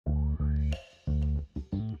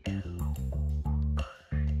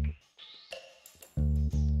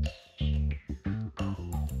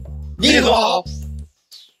你好，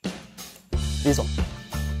李总，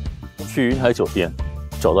去云海酒店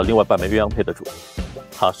找到另外半枚鸳鸯配的主人，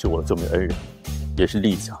他是我的救命恩人，也是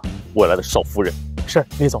厉家未来的少夫人。是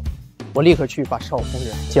李总，我立刻去把少夫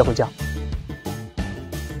人接回家。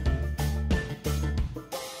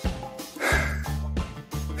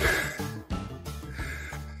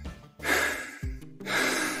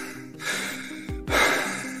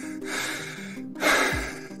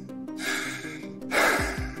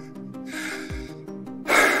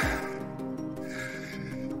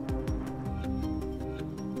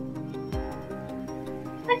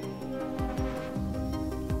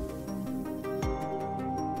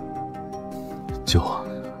舅，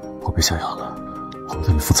我被下药了，我会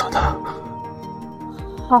对你负责的。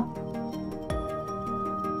好。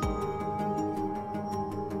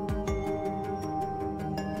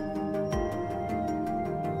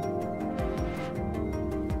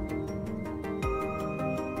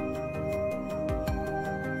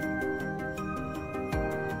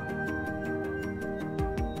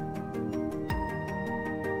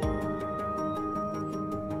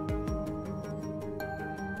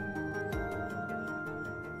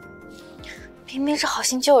明明是好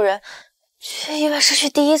心救人，却意外失去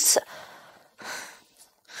第一次，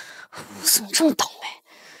我怎么这么倒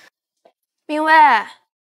霉？明薇，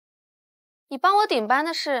你帮我顶班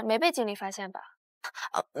的事没被经理发现吧？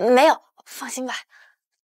没有，放心吧。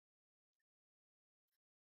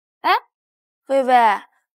哎，薇薇，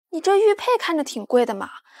你这玉佩看着挺贵的嘛，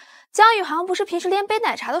江宇航不是平时连杯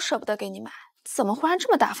奶茶都舍不得给你买，怎么忽然这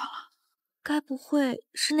么大方了？该不会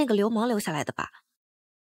是那个流氓留下来的吧？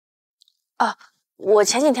啊，我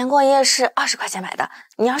前几天逛夜市20块钱买的，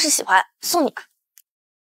你要是喜欢，送你吧。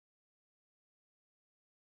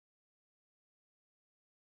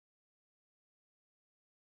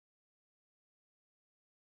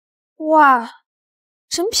哇，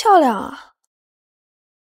真漂亮啊！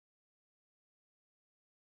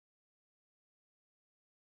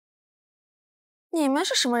你们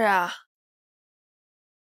是什么人啊？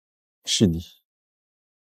是你，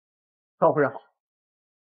少夫人好，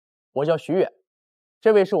我叫徐远，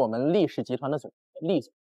这位是我们厉氏集团的总裁厉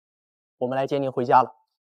总，我们来接您回家了。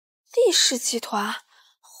厉氏集团，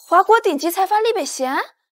华国顶级财阀厉北弦。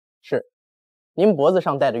是，您脖子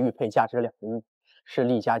上戴的玉佩价值2个亿，是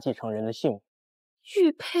厉家继承人的幸运。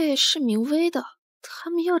玉佩是明微的，他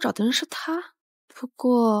们要找的人是他。不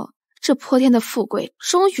过这泼天的富贵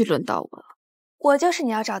终于轮到我了，我就是你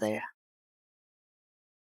要找的人。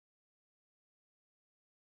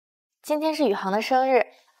今天是宇航的生日，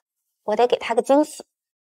我得给他个惊喜。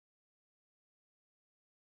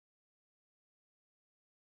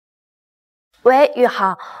喂，宇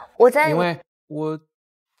航，我在。明薇，我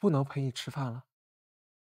不能陪你吃饭了。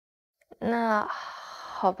那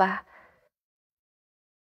好吧。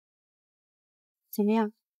怎么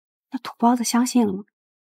样？那土包子相信了吗？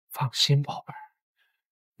放心，宝贝儿，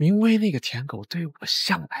明薇那个舔狗对我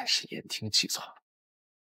向来是言听计从。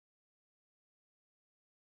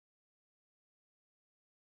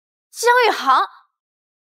江宇航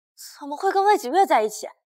怎么会跟魏景月在一起？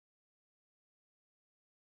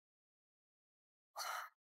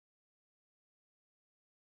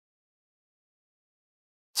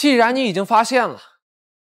既然你已经发现了，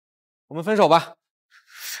我们分手吧。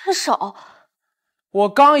分手？我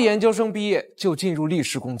刚研究生毕业就进入厉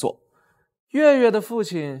氏工作，月月的父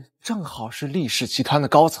亲正好是厉氏集团的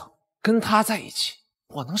高层，跟他在一起，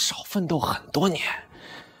我能少奋斗很多年。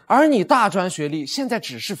而你大专学历，现在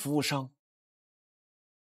只是服务生，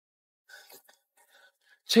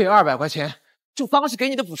这200块钱就当是给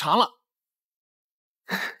你的补偿了，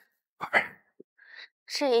宝贝儿。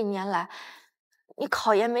这1年来，你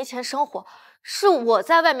考研没钱生活，是我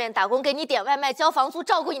在外面打工给你点外卖、交房租、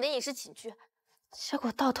照顾你的饮食起居，结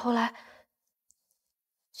果到头来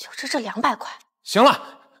就值这200块。行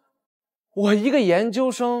了，我一个研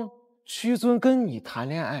究生，屈尊跟你谈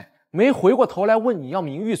恋爱，没回过头来问你要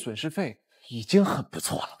名誉损失费，已经很不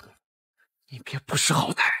错了。你别不识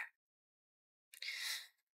好歹。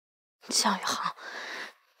江宇航，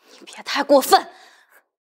你别太过分。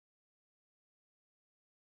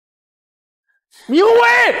明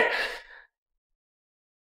薇，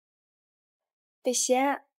北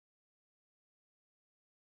弦，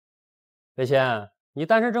北弦，你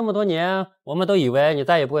单身这么多年，我们都以为你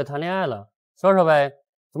再也不会谈恋爱了。说说呗，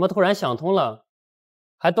怎么突然想通了，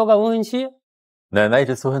还多个未婚妻？奶奶一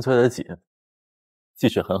直催婚催得紧，继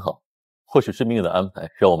续很好，或许是命运的安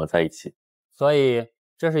排让我们在一起。所以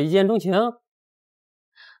这是一见钟情？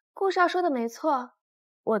顾少说的没错，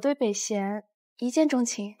我对北弦一见钟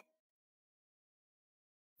情。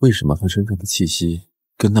为什么他身上的气息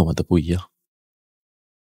跟那晚的不一样？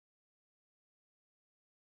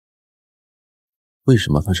为什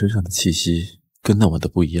么他身上的气息跟那晚的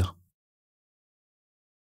不一样？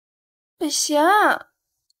北贤，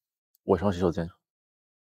我上洗手间。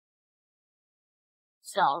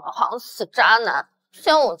这样的好死渣男，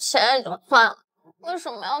欠我钱也就算了，为什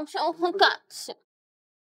么要骗我感情？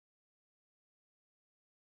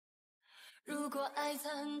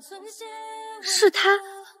是他，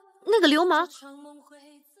那个流氓。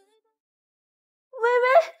微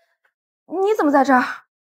微，你怎么在这儿？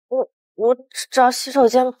我找洗手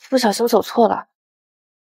间不小心走错了。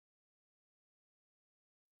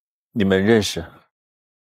你们认识？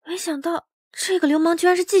没想到这个流氓居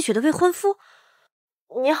然是季雪的未婚夫。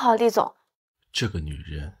你好，厉总。这个女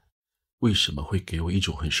人为什么会给我一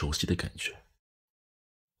种很熟悉的感觉？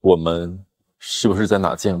我们是不是在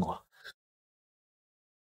哪见过？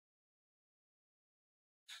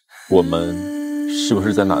我们是不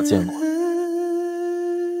是在哪见过？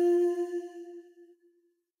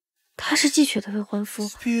他是季雪的未婚夫，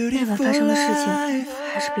那晚发生的事情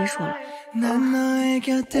还是别说了。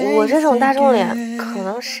我这种大众脸，可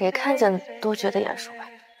能谁看见都觉得眼熟吧。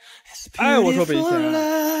哎，我说北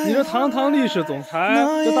贤，你这堂堂历史总裁，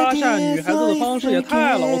这搭讪女孩子的方式也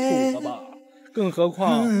太老土了吧！更何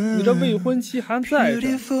况你这未婚妻还在这，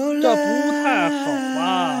这不太好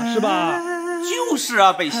吧？是吧？就是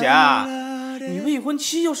啊，北贤，你未婚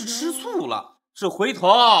妻要是吃醋了，这回头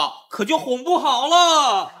可就哄不好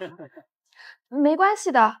了。没关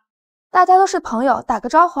系的，大家都是朋友，打个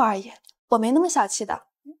招呼而已，我没那么小气的。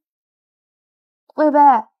微微，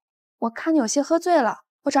我看你有些喝醉了，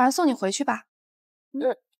我找人送你回去吧。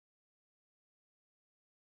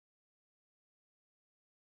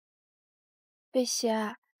北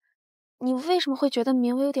贤，你为什么会觉得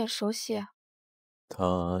明微有点熟悉？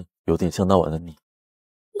他有点像那晚的你。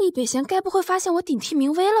厉北贤该不会发现我顶替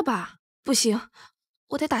明微了吧？不行，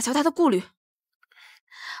我得打消他的顾虑。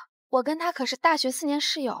我跟他可是大学4年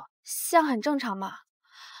室友，像很正常嘛。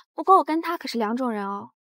不过我跟他可是两种人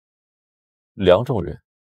哦。两种人？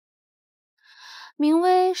明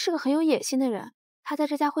微是个很有野心的人，他在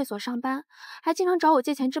这家会所上班，还经常找我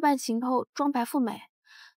借钱置办行头，装白富美，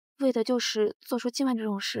为的就是做出今晚这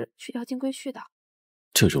种事去钓金龟婿的。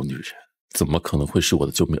这种女人怎么可能会是我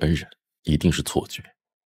的救命恩人？一定是错觉。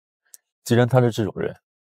既然他是这种人，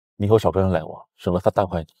你以后少跟人来往，省得他带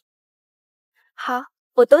坏你。好，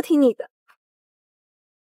我都听你的。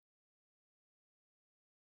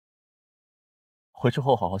回去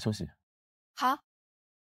后好好休息。好。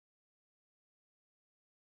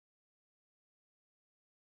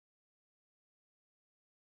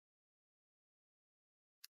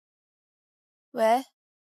喂，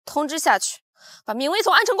通知下去，把明微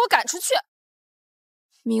从安城给我赶出去。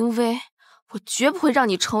明微，我绝不会让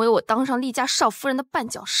你成为我当上厉家少夫人的绊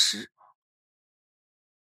脚石。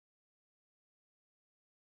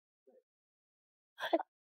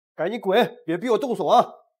赶紧滚，别逼我动手啊！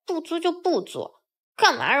不作就不作，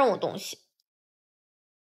干嘛让我动心？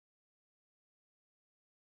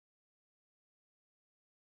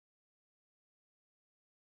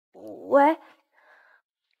喂，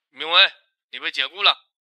明微，你被解雇了，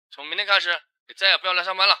从明天开始，你再也不要来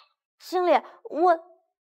上班了。经理，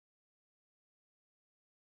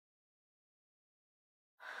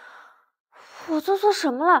我做错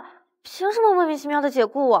什么了？凭什么莫名其妙的解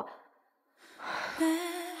雇我？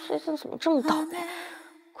最近怎么这么倒霉？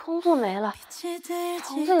工作没了，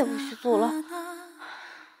房子也不许租了。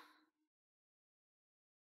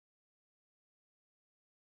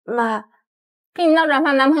妈，跟你那软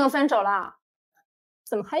饭男朋友分手了？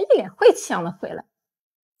怎么还一脸晦气样的回来？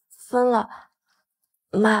分了。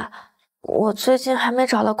妈，我最近还没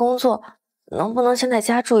找到工作，能不能先在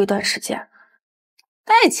家住一段时间？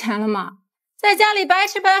带钱了吗？在家里白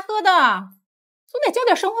吃白喝的，总得交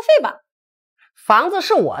点生活费吧？房子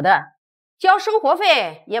是我的，交生活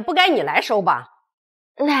费也不该你来收吧？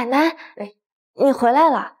奶奶，你回来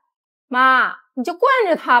了。妈，你就惯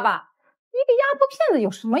着他吧，一个丫头片子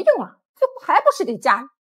有什么用啊？最后还不是得嫁人？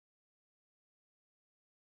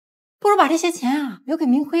不如把这些钱啊留给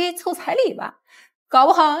明辉凑彩礼吧，搞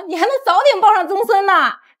不好你还能早点抱上曾孙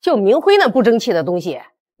呢。就明辉那不争气的东西，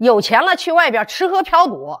有钱了去外边吃喝嫖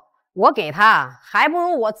赌，我给他还不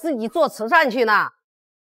如我自己做慈善去呢。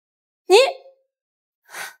你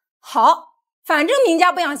好，反正明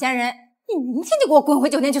家不养闲人，你明天就给我滚回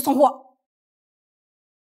酒店去送货。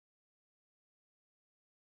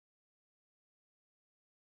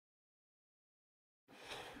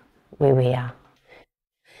微微呀，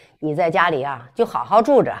你在家里啊就好好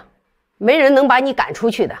住着，没人能把你赶出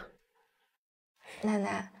去的。奶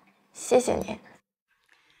奶，谢谢您。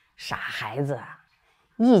傻孩子，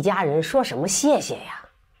一家人说什么谢谢呀？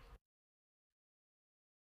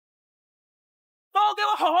到要给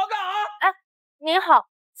我好好干啊！哎，您好，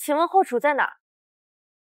请问后厨在哪儿？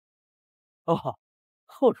哦，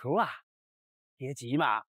后厨啊，别急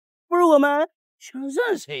嘛，不如我们先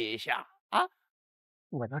认识一下啊。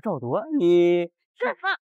我叫赵铎，你干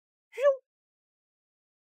饭。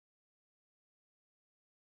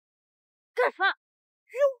干饭。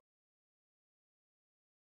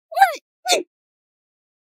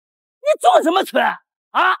你装什么蠢啊？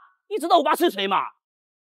你知道我爸是谁吗？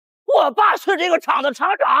我爸是这个厂的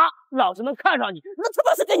厂长，老子能看上你，那他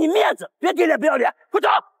妈是给你面子，别给脸不要脸，快走！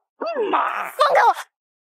妈，放开我！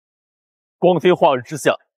光天化日之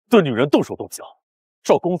下对女人动手动脚，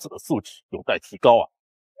赵公子的素质有待提高啊！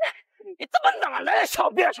你他妈哪来的小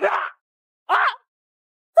别去啊？啊！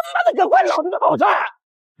他妈的给坏老子的好事！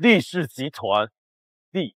厉氏集团，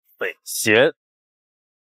厉北弦。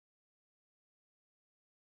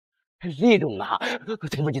厉总啊，对不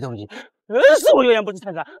起，是我有眼不识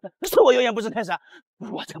泰山，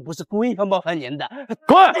我这不是故意要冒犯您的，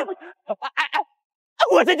滚！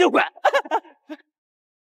我这就滚。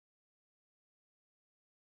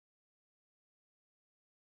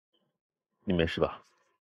你没事吧？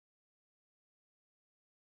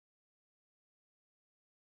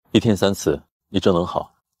一天3次，你这能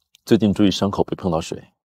好？最近注意伤口别碰到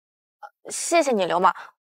水。谢谢你，流氓，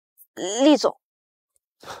厉总。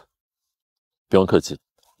不用客气，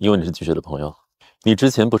因为你是巨蟹的朋友。你之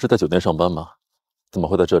前不是在酒店上班吗？怎么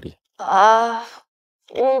会在这里？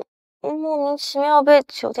莫名其妙被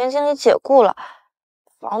酒店经理解雇了，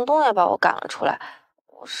房东也把我赶了出来，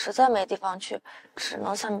我实在没地方去，只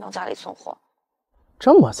能向苗家里送货。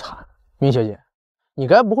这么惨，明小姐，你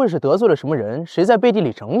该不会是得罪了什么人，谁在背地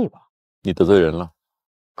里整你吧？你得罪人了。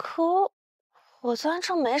可我在安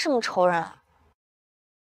城没什么仇人啊。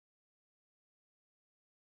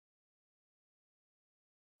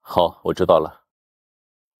好，我知道了。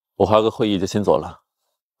我还有个会议，就先走了。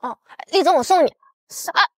哦，厉总，我送你。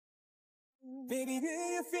啥？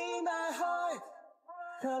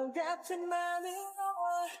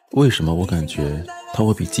为什么我感觉他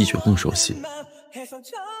会比鸡血更熟悉？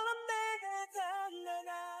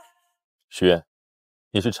徐远，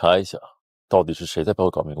你去查一下，到底是谁在帮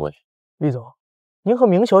我搞明威？厉总，您和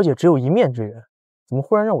明小姐只有一面之缘，怎么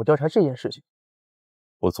忽然让我调查这件事情？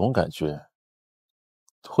我总感觉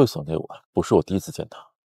会所那晚不是我第一次见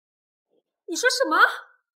他。你说什么？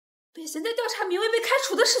北贤在调查明威被开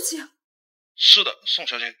除的事情？是的，宋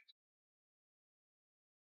小姐。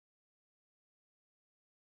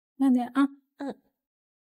慢点啊。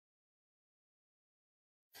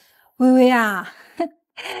微微啊，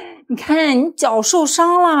你看你脚受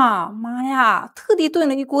伤了，妈呀，特地炖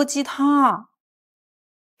了一锅鸡汤，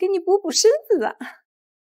给你补补身子的。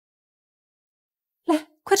来，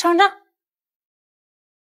快尝尝。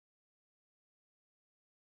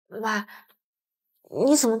妈，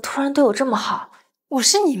你怎么突然对我这么好？我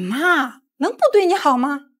是你妈，能不对你好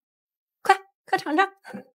吗？快尝尝。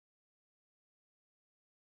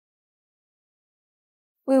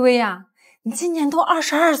微微呀，你今年都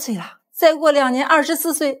22岁了，再过2年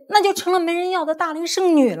24岁，那就成了没人要的大龄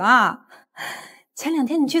剩女了。前2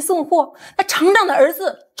天你去送货，那厂长的儿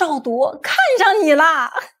子赵铎看上你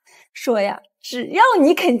了，说呀，只要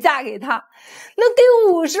你肯嫁给他，能给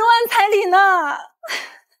50万彩礼呢。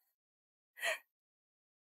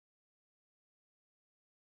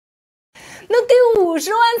能给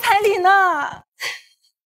50万彩礼呢。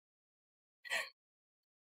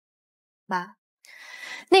妈，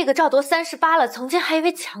那个赵铎38了，曾经还以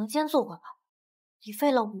为强奸做过呢。你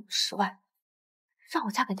为了50万，让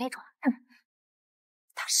我嫁给那种人？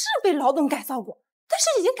他是被劳动改造过，但是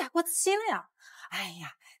已经改过自新了呀。哎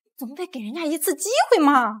呀，总得给人家一次机会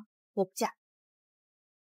嘛。我不嫁。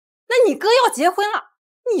那你哥要结婚了，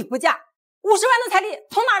你不嫁，50万的彩礼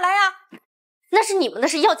从哪来呀？那是你们的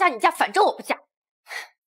事，要嫁你嫁，反正我不嫁。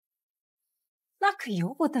那可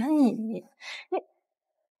由不得你。你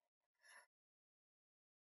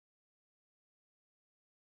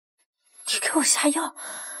给我下药。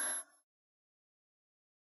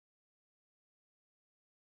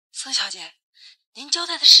孙小姐，您交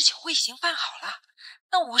代的事情我已经办好了，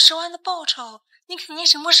那50万的报酬，您肯定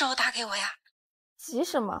什么时候打给我呀？急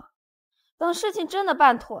什么？等事情真的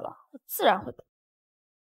办妥了，我自然会给。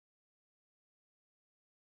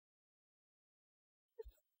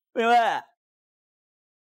明威，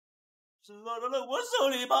是落到了我手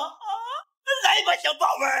里吗？啊，来吧，小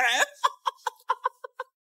宝贝儿。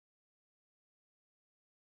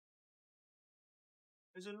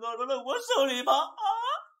是落到了我手里吗？啊，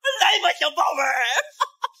来吧，小宝贝儿。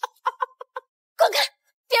滚开，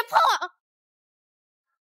别碰我！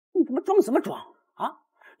你他妈装什么装啊？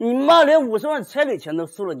你妈连50万彩礼钱都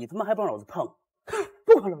输了，你他妈还帮老子碰？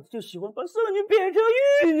我老子就喜欢把剩女变成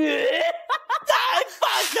玉女，太棒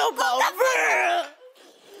了，宝贝儿！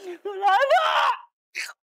来吧！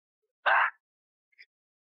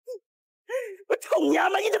我臭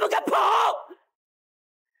娘们，你怎么敢跑？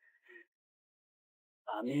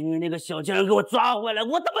把明明那个小贱人给我抓回来，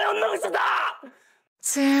我他妈要弄死他！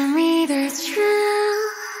 Tell me the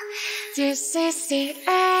truth, this is the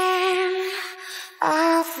end.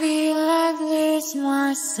 I feel like lose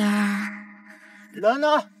myself. 人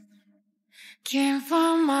呢？ Can't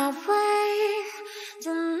find my way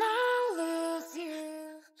to not lose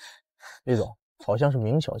you. 李总，好像是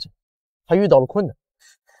明小姐，她遇到了困难。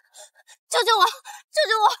救救我！救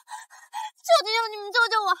救我！求求你们救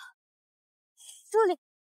救我！这里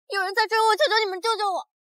有人在追我，求求你们救救我！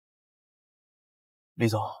李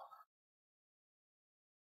总，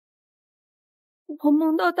我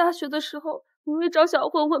梦到大学的时候，因为找小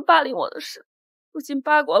混混霸凌我的事，不仅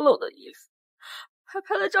扒光了我的衣服，还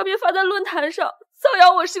拍了照片发在论坛上，造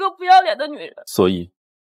谣我是个不要脸的女人。所以，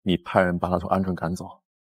你派人把他从安城赶走。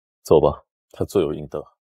走吧，他罪有应得。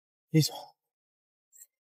李总，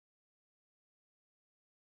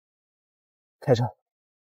开车。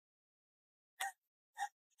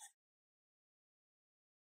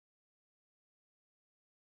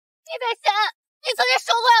李北贤，你曾经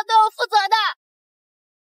说过要对我负责的。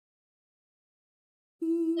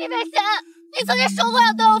李北贤，你曾经说过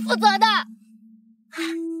要对我负责的。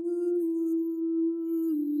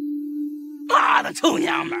妈的臭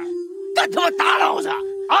娘们儿，敢他妈打老子啊！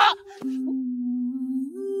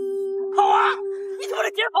好啊，你他妈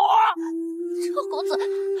的解跑啊！赵公子，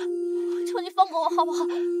求你放过我好不好？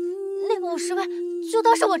那个50万就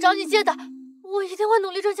当是我找你借的，我一定会努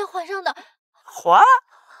力赚钱还上的。还？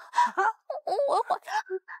我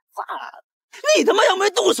还。你他妈要没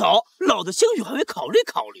动手，老子兴许还会考虑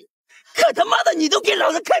考虑。可他妈的，你都给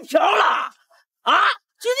老子开瓢了啊！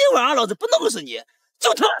今天晚上老子不弄死你，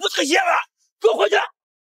就他妈不是个爷们儿！给我回去！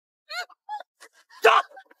走！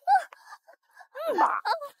妈！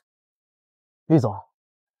李总，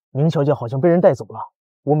明小姐好像被人带走了，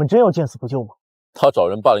我们真要见死不救吗？他找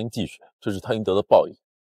人霸凌季雪，这是他应得的报应。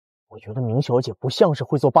我觉得明小姐不像是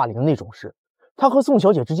会做霸凌的那种事，她和宋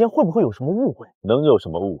小姐之间会不会有什么误会？能有什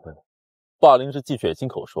么误会？霸凌是季雪亲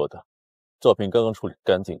口说的，照片刚刚处理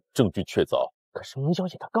干净，证据确凿。可是明小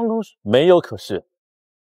姐她刚刚是……没有可是，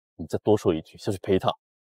你再多说一句，下去陪她。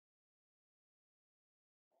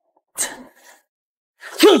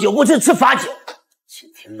敬酒不吃吃罚酒，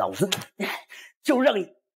今天老子就让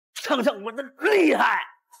你尝尝我的厉害！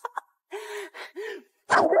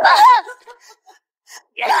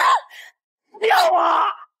叫啊！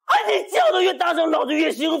你叫的越大声，老子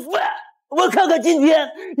越兴奋。我看看今天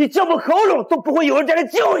你叫破喉咙都不会有人再来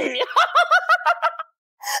救你。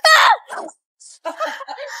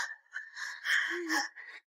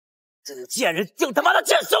这个贱人就他妈的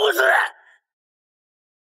欠收拾！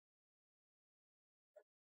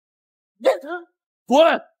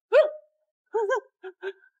滚！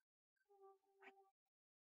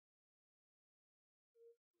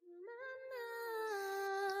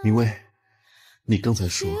明薇，你刚才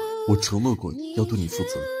说我承诺过你要对你负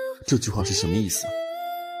责，这句话是什么意思？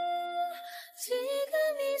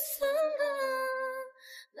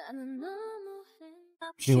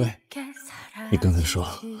明薇，你刚才说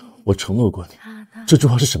我承诺过你，这句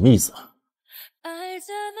话是什么意思？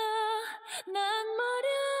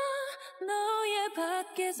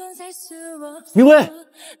明薇，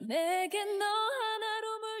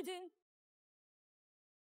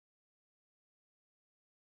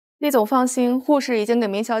厉总放心，护士已经给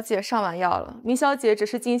明小姐上完药了，明小姐只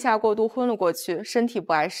是惊吓过度昏了过去，身体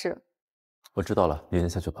不碍事。我知道了，你先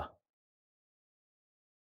下去吧。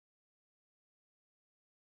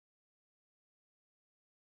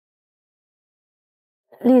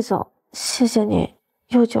厉总，谢谢你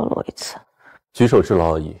又救了我一次。举手之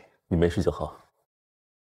劳而已，你没事就好。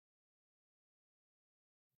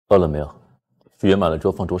饿了没有？鱼圆满了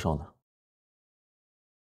粥放桌上呢。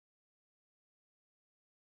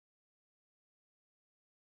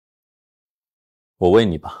我喂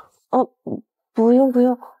你吧。哦，不用不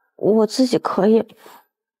用，我自己可以。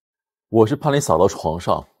我是怕你扫到床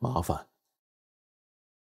上麻烦。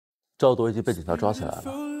赵铎已经被警察抓起来了，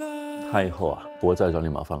他以后啊不会再找你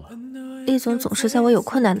麻烦了。厉总总是在我有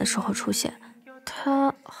困难的时候出现，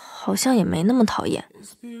他好像也没那么讨厌。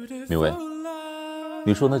明薇，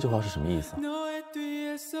你说那句话是什么意思？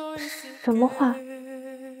什么话？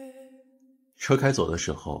车开走的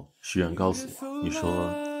时候，徐远告诉我，你说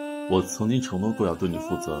我曾经承诺过要对你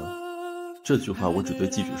负责，这句话我只对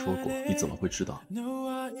季雪说过，你怎么会知道？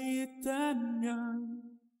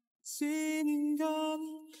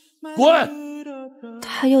滚！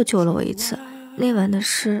他又救了我一次，那晚的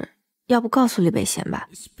事要不告诉厉北贤吧？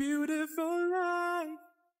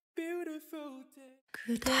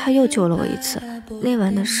他又救了我一次，那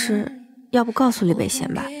晚的事要不告诉厉北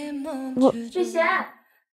贤吧？北贤，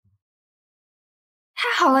太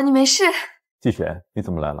好了，你没事。季璇，你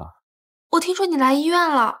怎么来了？我听说你来医院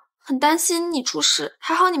了，很担心你出事，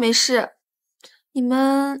还好你没事。你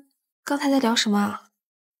们刚才在聊什么啊？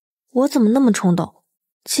我怎么那么冲动？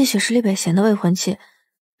季雪是厉北贤的未婚妻，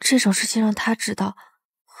这种事情让他知道，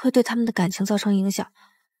会对他们的感情造成影响。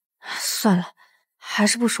算了，还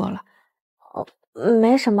是不说了。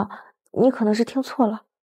没什么，你可能是听错了。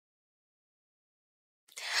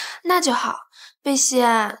那就好，北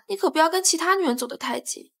贤，你可不要跟其他女人走得太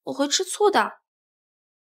近，我会吃醋的。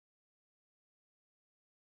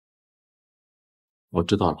我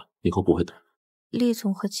知道了，以后不会的。厉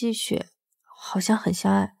总和季雪好像很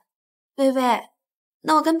相爱。微微，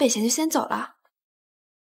那我跟北贤就先走了。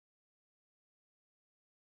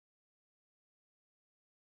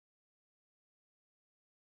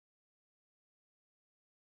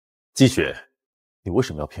季雪，你为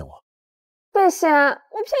什么要骗我？北贤，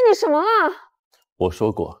我骗你什么了？我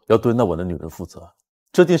说过要对那晚的女人负责。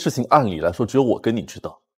这件事情按理来说只有我跟你知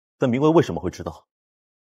道，但明微为什么会知道？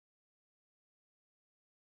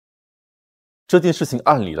这件事情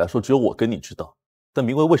按理来说只有我跟你知道，但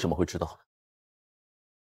明微为什么会知道？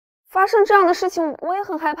发生这样的事情，我也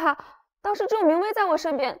很害怕。当时只有明微在我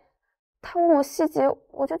身边，他问我细节，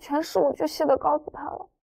我就全事无巨细的告诉他了。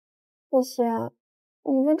北贤，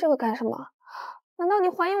你问这个干什么？难道你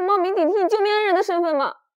怀疑我冒名顶替你救命恩人的身份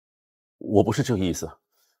吗？我不是这个意思，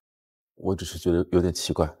我只是觉得有点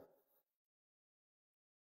奇怪。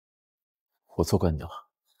我错怪你了。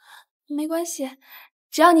没关系，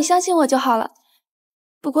只要你相信我就好了。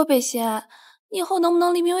不过北贤，你以后能不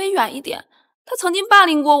能离明微远一点？他曾经霸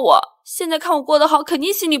凌过我，现在看我过得好，肯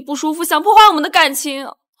定心里不舒服，想破坏我们的感情。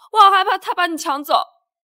我好害怕他把你抢走。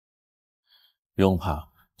不用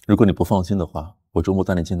怕，如果你不放心的话，我周末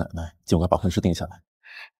带你见奶奶，尽快把婚事定下来。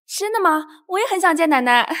真的吗？我也很想见奶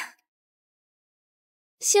奶。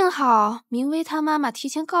幸好明微他妈妈提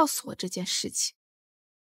前告诉我这件事情。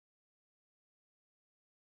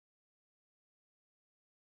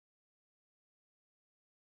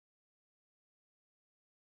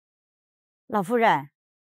老夫人，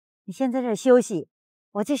你先在这儿休息，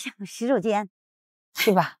我去上个洗手间。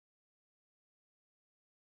去吧。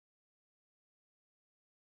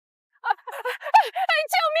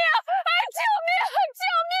救命！救命！救命！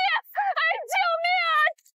救命！救命！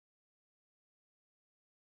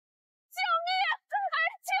救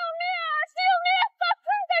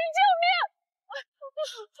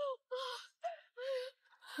命！救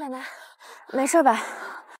命！奶奶，没事吧？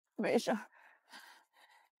没事。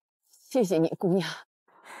谢谢你，姑娘。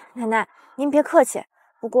奶奶，您别客气。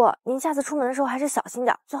不过您下次出门的时候还是小心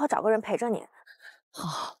点，最好找个人陪着您。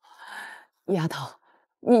好，丫头，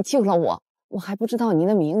你救了我，我还不知道你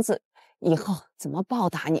的名字，以后怎么报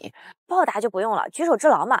答你？报答就不用了，举手之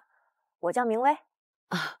劳嘛。我叫明微。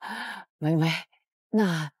啊，微微，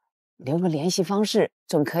那留个联系方式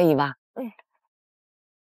总可以吧？嗯。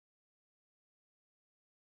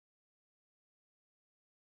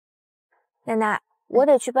奶奶，我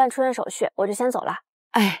得去办出院手续，我就先走了。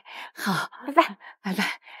哎，好，拜拜，拜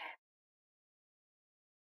拜。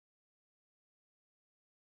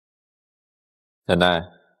奶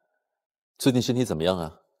奶，最近身体怎么样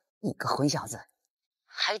啊？你个混小子，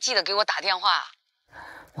还记得给我打电话？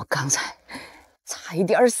我刚才差一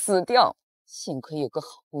点死掉，幸亏有个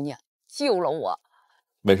好姑娘救了我。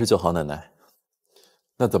没事就好，奶奶。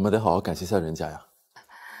那咱们得好好感谢一下人家呀。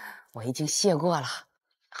我已经谢过了，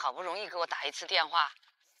好不容易给我打一次电话，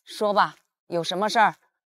说吧，有什么事儿？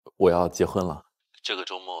我要结婚了，这个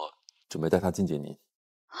周末准备带她见见您。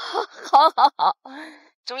好，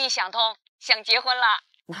终于想通，想结婚了。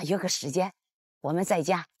那约个时间，我们在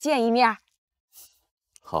家见一面。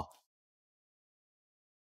好。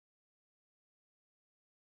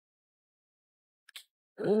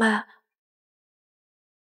妈，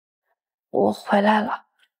我回来了。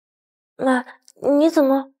妈，你怎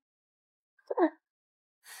么？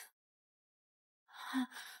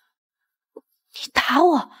你打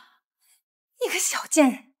我！你个小贱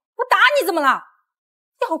人！我打你怎么了？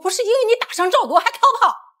要不是因为你打伤赵铎还逃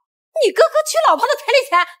跑，你哥哥娶老婆的彩礼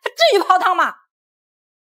钱，他至于泡汤吗？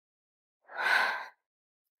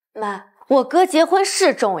妈，我哥结婚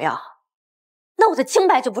是重要，那我的清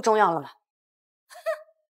白就不重要了吗？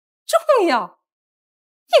重要？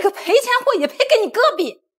你个赔钱货也配跟你哥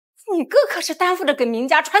比？你哥可是担负着给明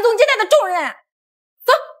家传宗接代的重任。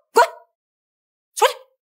走，滚，出去！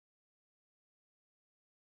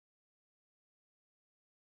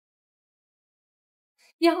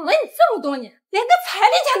养了你这么多年，连个彩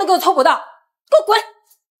礼钱都给我凑不到，给我滚！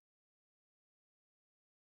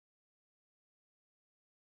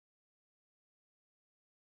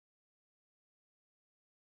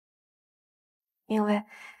明薇，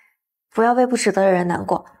不要为不值得的人难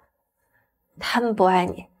过，他们不爱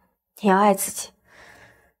你，你要爱自己。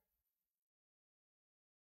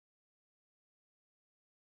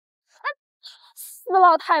死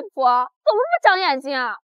老太婆，怎么这么长眼睛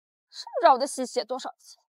啊？知不知道我的洗鞋多少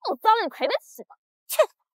钱？弄脏了你赔得起吗？切！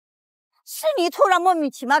是你突然莫名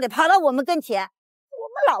其妙的跑到我们跟前，我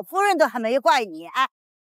们老夫人都还没有怪你，哎，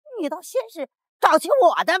你倒先是找起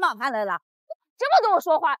我的麻烦来了。这么跟我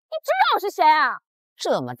说话，你知道我是谁啊？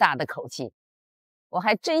这么大的口气，我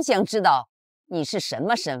还真想知道你是什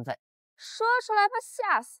么身份。说出来怕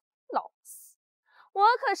吓死老子！我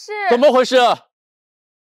可是……怎么回事？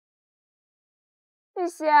玉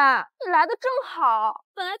溪，你来的正好，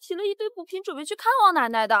本来提了一堆补品准备去看望奶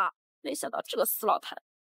奶的，没想到这个死老太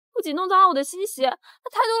不仅弄脏了我的新鞋，还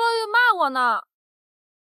抬头了又骂我呢。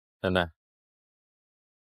奶奶，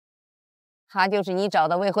她就是你找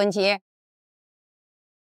的未婚妻？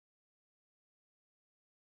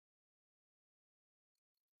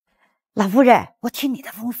老夫人，我听你的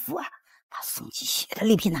吩咐啊，把送去血的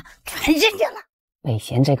礼品呢全扔掉了。北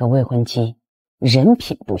贤这个未婚妻人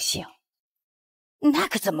品不行。那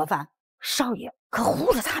可怎么办？少爷可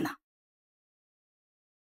护着他呢。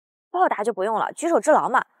报答就不用了，举手之劳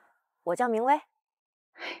嘛。我叫明薇。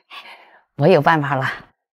我有办法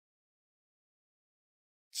了。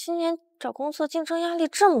今年找工作竞争压力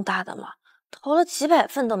这么大的吗？投了几百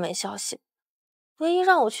份都没消息。唯一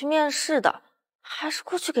让我去面试的，还是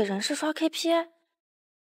过去给人事刷 KPI。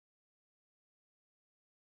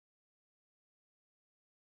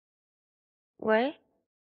喂，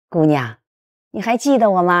姑娘。你还记得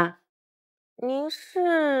我吗？您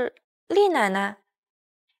是厉奶奶？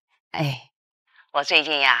哎，我最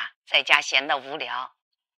近呀在家闲得无聊，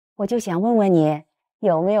我就想问问你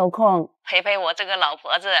有没有空陪陪我这个老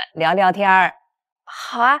婆子聊聊天儿。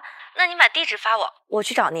好啊，那您把地址发我，我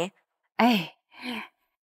去找您。哎，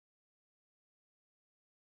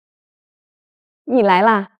你来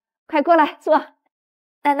啦，快过来坐。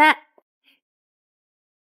奶奶，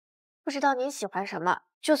不知道您喜欢什么，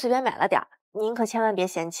就随便买了点儿。您可千万别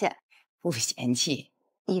嫌弃。不嫌弃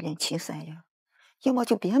，1人7三呀，要么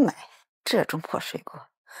就别买这种破水果，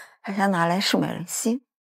还想拿来收买人心。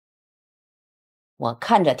我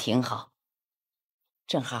看着挺好，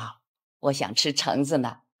正好我想吃橙子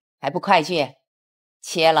呢，还不快去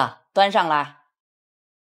切了端上来。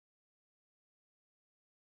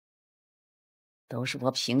都是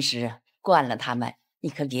我平时惯了他们，你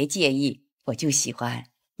可别介意，我就喜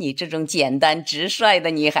欢你这种简单直率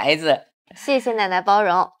的女孩子。谢谢奶奶包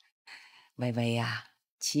容。微微呀，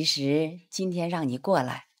其实今天让你过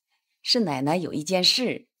来，是奶奶有一件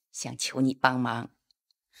事想求你帮忙。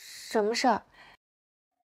什么事儿？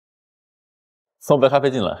送杯咖啡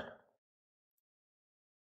进来。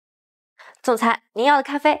总裁，您要的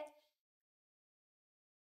咖啡。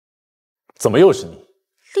怎么又是你？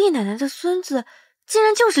厉奶奶的孙子竟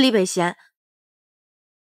然就是厉北贤。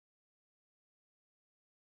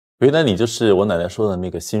原来你就是我奶奶说的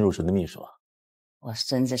那个新入职的秘书啊！我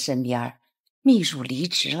孙子身边秘书离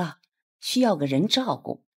职了，需要个人照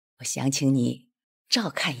顾，我想请你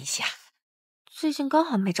照看一下。最近刚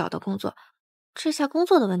好没找到工作，这下工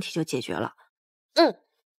作的问题就解决了。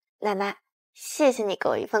奶奶，谢谢你给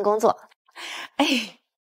我一份工作。哎，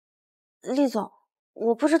厉总，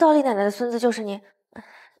我不知道厉奶奶的孙子就是您，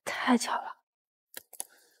太巧了。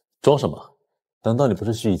装什么？难道你不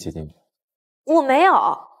是蓄意接近我？我没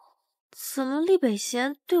有。怎么厉北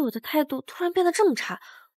贤对我的态度突然变得这么差？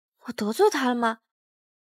我得罪他了吗？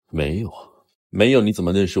没有，没有，你怎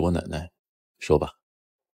么认识我奶奶？说吧，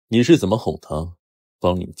你是怎么哄她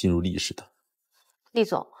帮你进入厉氏的？厉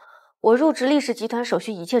总，我入职厉氏集团手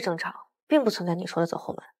续一切正常，并不存在你说的走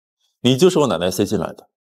后门。你就是我奶奶塞进来的，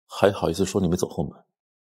还好意思说你没走后门？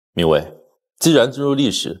明薇，既然进入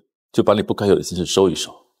厉氏，就把你不该有的心事收一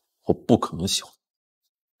收，我不可能喜欢。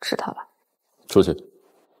知道了。出去。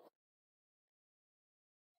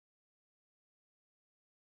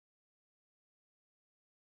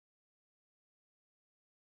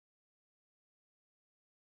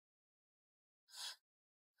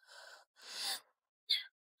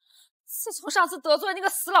自从上次得罪那个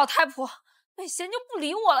死老太婆，北贤就不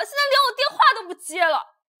理我了，现在连我电话都不接了。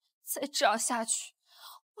再这样下去，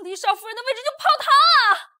我厉少夫人的位置就泡汤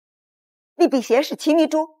啊！厉北贤是秦明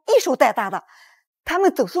珠一手带大的，他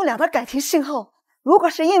们祖孙俩的感情深厚，如果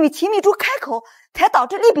是因为秦明珠开口才导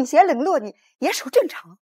致厉北贤冷落你，也属正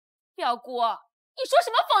常。表姑，你说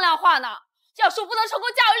什么风凉话呢？要是我不能成功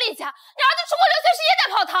嫁入厉家，你儿子出国留学时也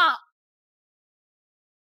得泡汤。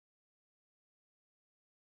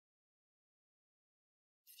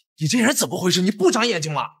你这人怎么回事？你不长眼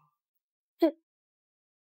睛吗？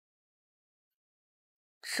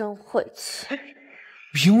真晦气！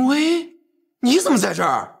明威，你怎么在这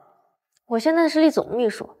儿？我现在是厉总的秘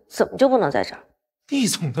书，怎么就不能在这儿？厉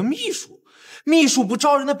总的秘书，秘书不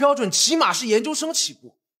招人的标准起码是研究生起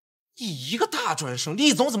步。你一个大专生，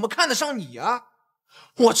厉总怎么看得上你啊？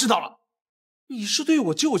我知道了，你是对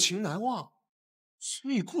我旧情难忘，所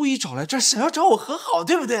以故意找来这儿，想要找我和好，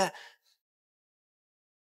对不对？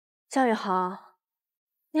江宇航，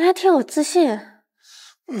你还挺有自信。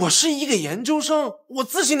我是一个研究生，我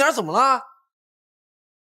自信点怎么了？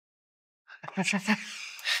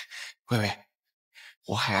微微，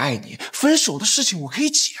我还爱你，分手的事情我可以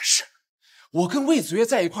解释。我跟魏子越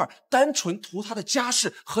在一块儿，单纯图他的家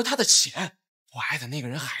世和他的钱。我爱的那个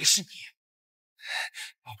人还是你。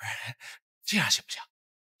要不然这样行不行？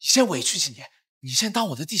你先委屈几年，你先当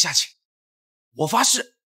我的地下情。我发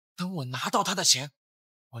誓，等我拿到他的钱，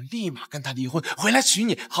我立马跟他离婚，回来娶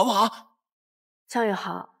你，好不好？江宇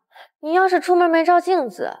航，你要是出门没照镜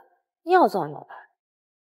子，要遭牛排。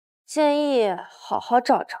建议好好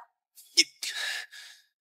照照。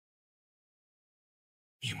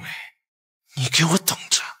明薇，你给我等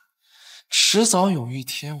着，迟早有一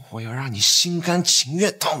天，我要让你心甘情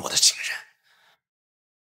愿当我的情人。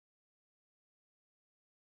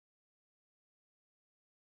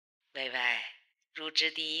薇薇，入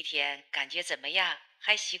职第一天感觉怎么样？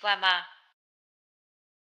还习惯吗？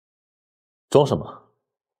装什么？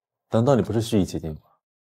难道你不是蓄意接近吗？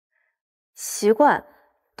习惯，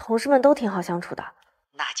同事们都挺好相处的。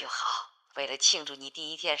那就好。为了庆祝你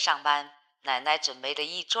第一天上班，奶奶准备了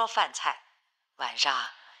一桌饭菜，晚上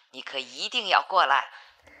你可一定要过来。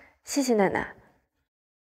谢谢奶奶。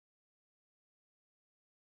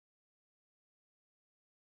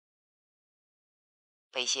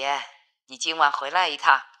北贤，你今晚回来一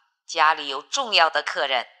趟，家里有重要的客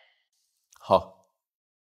人。好。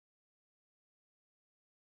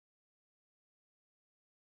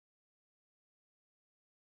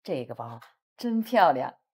这个包真漂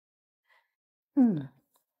亮，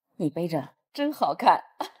你背着真好看。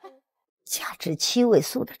价值7位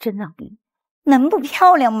数的珍藏币，能不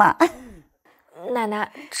漂亮吗？奶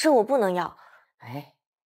奶，这我不能要。哎，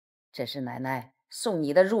这是奶奶送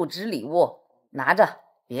你的入职礼物，拿着，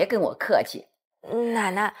别跟我客气。奶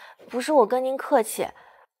奶，不是我跟您客气，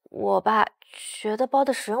我吧觉得包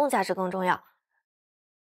的实用价值更重要。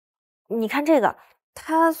你看这个，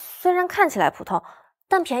它虽然看起来普通，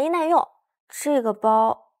但便宜耐用。这个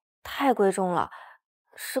包太贵重了，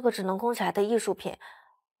是个只能供起来的艺术品，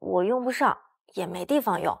我用不上，也没地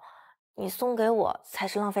方用。你送给我才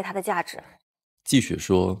是浪费它的价值。季雪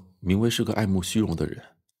说明威是个爱慕虚荣的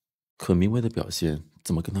人，可明威的表现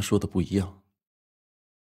怎么跟他说的不一样？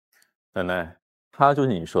奶奶，他就是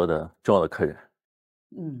你说的重要的客人。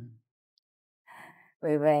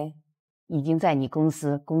微微已经在你公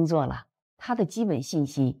司工作了，他的基本信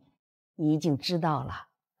息你已经知道了。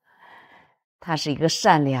她是一个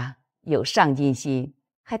善良、有上进心，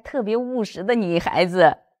还特别务实的女孩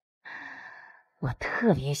子。我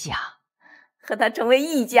特别想和她成为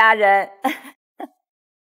一家人。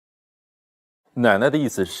奶奶的意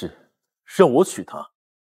思是让我娶她。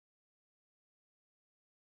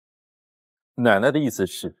奶奶的意思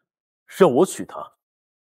是让我娶她。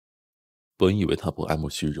本以为他不爱慕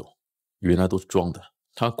虚荣，原来都是装的。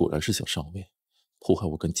他果然是想上位，破坏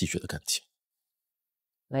我跟季雪的感情。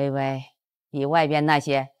微微比外边那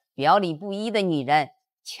些表里不一的女人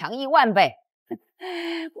强10000倍，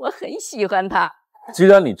我很喜欢她。既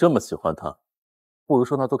然你这么喜欢她，不如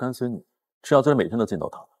说她做干孙女，这样就每天都见到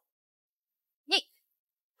她。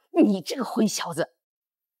你这个混小子，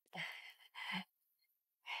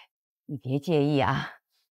你别介意啊。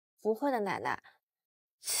不会的，奶奶。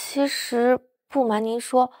其实不瞒您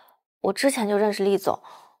说，我之前就认识厉总，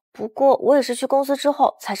不过我也是去公司之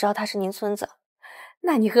后才知道他是您孙子。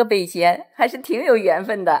那你和北贤还是挺有缘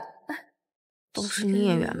分的。都是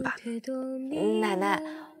孽缘吧。奶奶，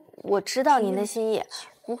我知道您的心意，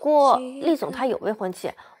不过厉总他有未婚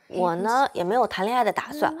妻，我呢也没有谈恋爱的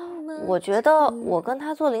打算。我觉得我跟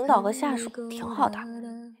他做领导和下属挺好的。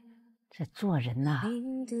这做人呐，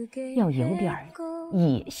要有点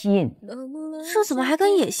野心。这怎么还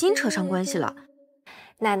跟野心扯上关系了？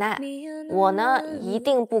奶奶，我呢一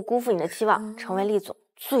定不辜负你的期望，成为厉总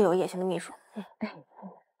最有野心的秘书。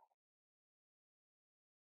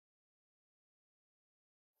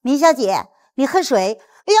明小姐，你喝水。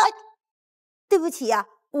哎呀，对不起呀，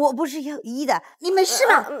我不是有意的，你没事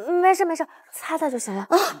吧？没事没事，擦擦就行了。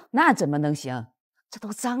那怎么能行？这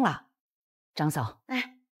都脏了。张嫂，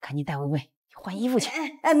赶紧带薇薇换衣服去。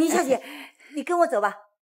明小姐，你跟我走吧。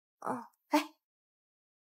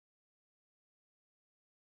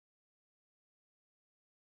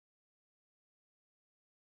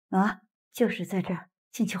就是在这儿，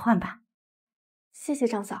进去换吧。谢谢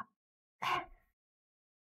张嫂。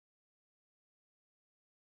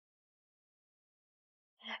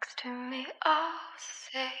Next to me, I'll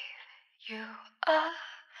save you a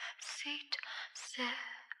seat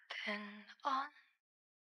sipping on.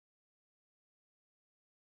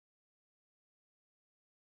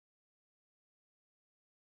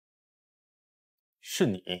 是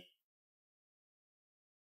你，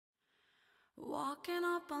 Walking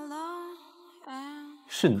up alone.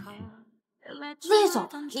 是你，魏总，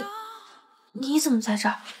你怎么在这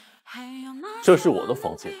儿？这是我的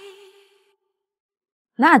房间。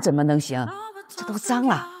那怎么能行？这都脏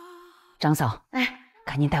了。张嫂，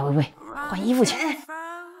赶紧带薇薇换衣服去。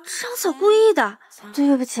张嫂故意的，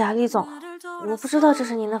对不起啊，厉总，我不知道这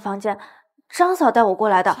是您的房间，张嫂带我过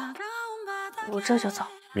来的，我这就走。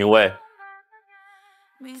明薇，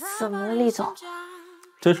怎么了，厉总？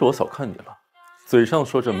真是我小看你了，嘴上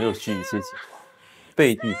说着没有虚拟接近我，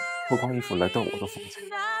背地脱光衣服来到我的房间。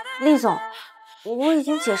厉总，我已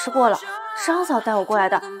经解释过了，张嫂带我过来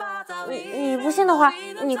的，你不信的话，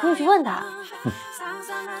你可以去问她。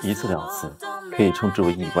一次两次可以称之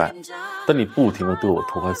为意外，但你不停地对我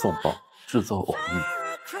投怀送抱，制造偶遇，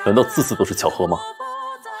难道次次都是巧合吗？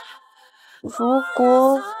如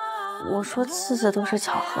果我说次次都是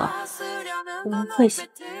巧合，你会信？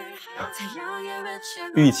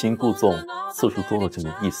欲擒故纵次数多了就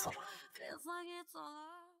没意思了。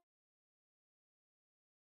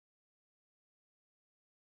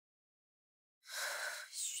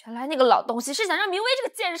原来那个老东西是想让明威这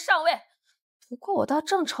个贱人上位。不过我倒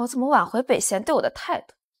正愁怎么挽回北贤对我的态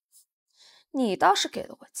度。你倒是给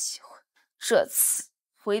了我机会，这次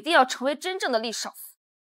我一定要成为真正的厉少妇。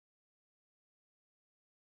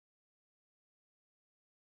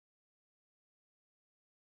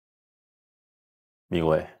明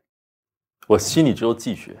薇，我心里只有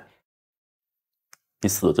季雪，你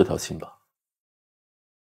死了这条心吧。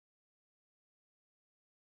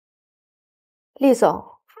厉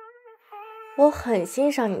总，我很欣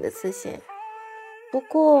赏你的自信，不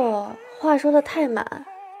过话说的太满，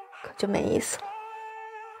可就没意思了。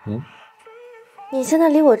你现在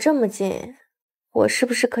离我这么近，我是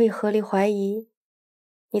不是可以合理怀疑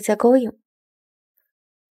你在勾引我？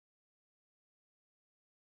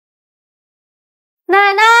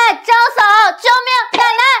奶奶，张嫂，救命！奶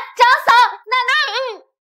奶，张嫂，奶奶，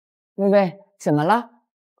薇薇，怎么了？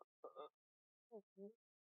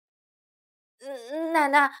奶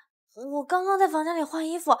奶，我刚刚在房间里换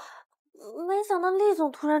衣服，没想到厉总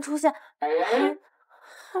突然出现，还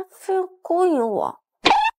非要勾引我。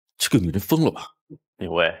这个女人疯了吧？明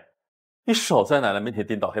薇，你少在奶奶面前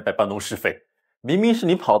颠倒黑白，搬弄是非。明明是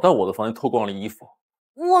你跑到我的房间脱光了衣服。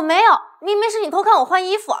我没有，明明是你偷看我换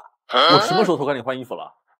衣服。我什么时候偷看你换衣服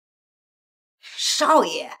了？少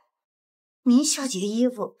爷，明小姐的衣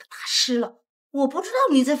服打湿了，我不知道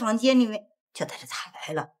你在房间里面，就带着她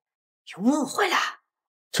来了，有误会了。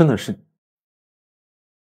真的是。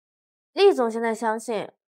厉总现在相信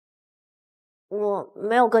我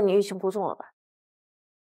没有跟你欲擒故纵了吧？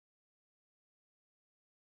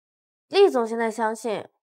厉总现在相信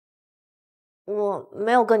我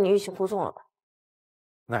没有跟你欲擒故纵了吧？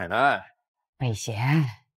奶奶，北贤，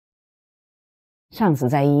上次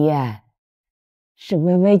在医院是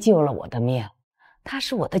薇薇救了我的命，她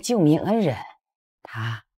是我的救命恩人，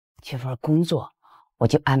她缺份工作，我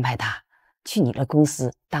就安排她去你的公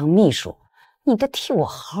司当秘书，你得替我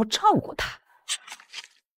好好照顾她。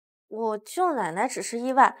我救奶奶只是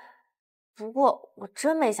意外，不过我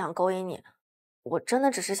真没想勾引你，我真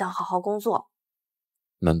的只是想好好工作。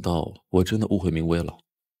难道我真的误会明薇了？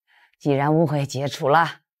既然误会解除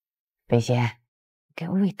了，北贤，给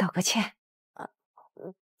薇薇道个歉。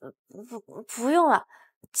不用了，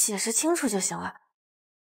解释清楚就行了。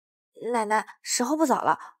奶奶，时候不早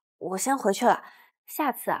了，我先回去了。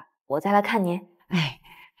下次我再来看您。哎，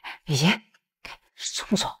北贤，送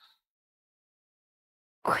不送？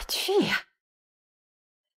快去呀！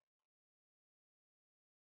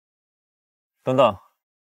等等，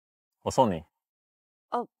我送你。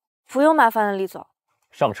不用麻烦了，厉总。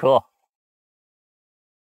上车。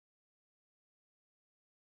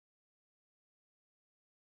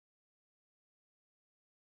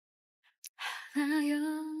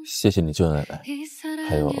谢谢你救奶奶，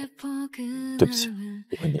还有，对不起，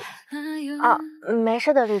我问你。啊，没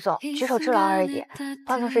事的，厉总，举手之劳而已。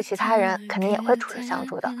换成是其他人，肯定也会出手相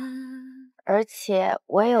助的。而且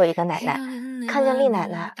我也有一个奶奶，看见厉奶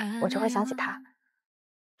奶，我就会想起她。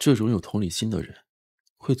这种有同理心的人，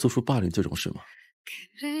会做出霸凌这种事吗？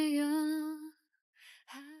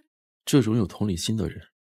这种有同理心的人，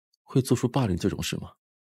会做出霸凌这种事吗？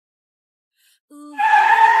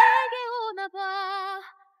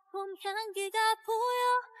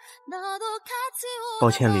抱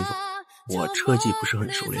歉，李总，我车技不是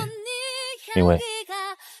很熟练。明薇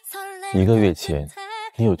，1个月前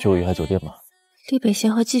你有去过云海酒店吗？厉北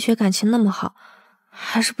贤和季雪感情那么好，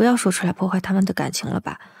还是不要说出来破坏他们的感情了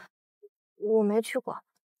吧。我没去过。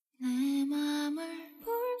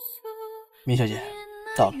明小姐，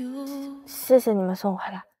到了。谢谢你们送我回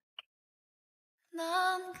来。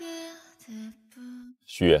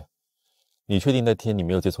徐月，你确定那天你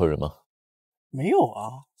没有接错人吗？没有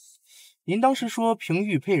啊，您当时说凭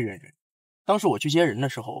玉佩认人，当时我去接人的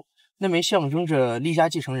时候，那枚象征着厉家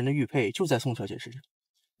继承人的玉佩就在宋小姐身上。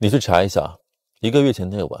你去查一下，1个月前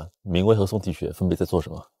那晚，明薇和宋季雪分别在做什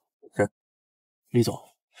么？是，李总，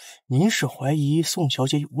您是怀疑宋小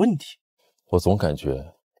姐有问题？我总感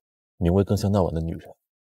觉明薇更像那晚的女人。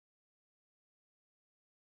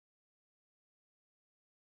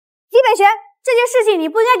厉北贤，这件事情你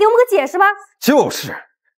不应该给我们个解释吗？就是，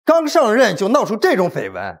刚上任就闹出这种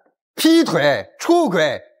绯闻，劈腿、出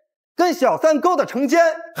轨，跟小三勾搭成奸，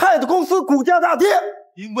害得公司股价大跌。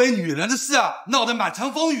因为女人的事啊，闹得满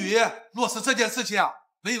城风雨。落实这件事情啊，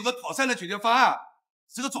没有个妥善的解决方案，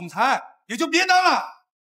这个总裁也就别当了。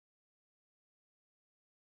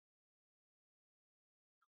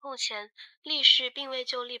目前，厉氏并未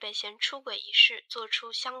就厉北贤出轨一事做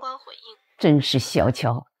出相关回应。真是小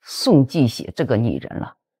瞧宋季雪这个女人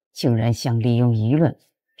了，竟然想利用舆论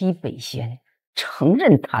逼北贤承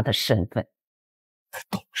认她的身份。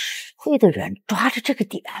董事会的人抓着这个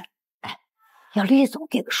点，要厉总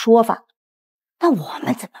给个说法，那我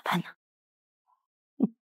们怎么办呢？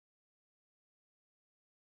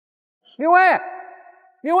明薇，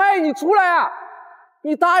明薇，你出来啊！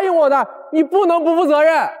你答应我的，你不能不负责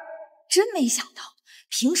任。真没想到，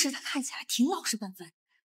平时他看起来挺老实本分，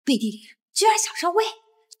背地里居然想上位。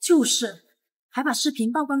就是，还把视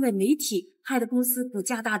频曝光给媒体，害得公司股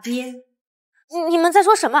价大跌。你们在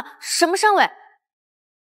说什么？什么上位？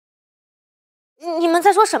你们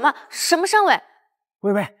在说什么？什么上位？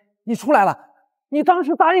薇薇，你出来了！你当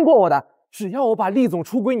时答应过我的，只要我把厉总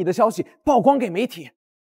出轨你的消息曝光给媒体，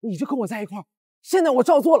你就跟我在一块儿。现在我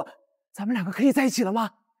照做了，咱们2个可以在一起了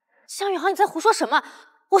吗？向宇航，你在胡说什么？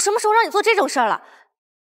我什么时候让你做这种事儿了？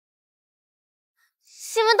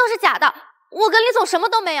新闻都是假的，我跟厉总什么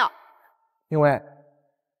都没有。明薇，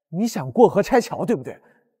你想过河拆桥，对不对？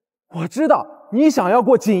我知道你想要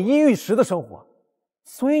过锦衣玉食的生活，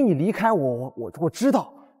所以你离开我知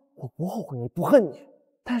道，我不后悔，也不恨你。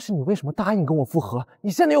但是你为什么答应跟我复合，你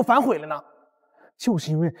现在又反悔了呢？就是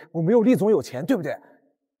因为我没有厉总有钱，对不对？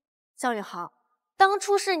向宇航，当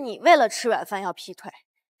初是你为了吃软饭要劈腿，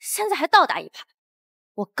现在还倒打一耙，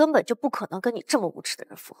我根本就不可能跟你这么无耻的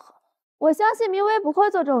人复合。我相信明薇不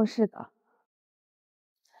会做这种事的。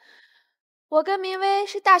我跟明薇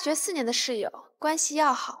是大学4年的室友，关系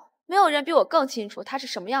要好，没有人比我更清楚她是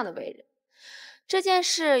什么样的为人。这件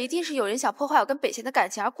事一定是有人想破坏我跟北贤的感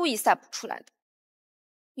情而故意散布出来的。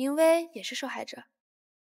明薇也是受害者。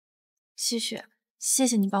季雪，谢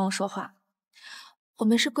谢你帮我说话。我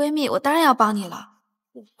们是闺蜜，我当然要帮你了。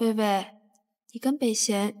薇薇，你跟北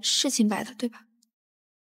贤是清白的，对吧？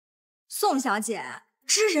宋小姐，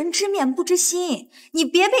知人知面不知心，你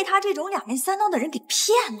别被他这种2人3刀的人给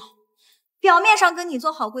骗了。表面上跟你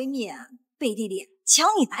做好闺蜜，背地里抢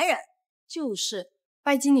你男人。就是，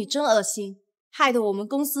拜经理真恶心，害得我们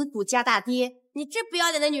公司股价大跌。你这不要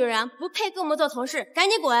脸的女人，不配跟我们做同事，赶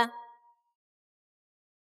紧滚！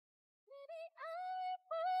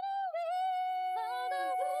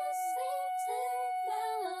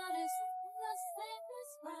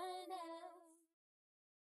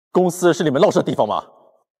公司是你们闹事的地方吗？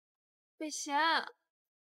北贤，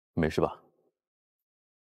没事吧？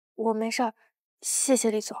我没事儿，谢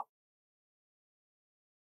谢厉总。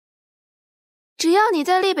只要你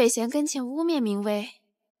在厉北贤跟前污蔑明薇，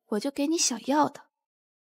我就给你想要的。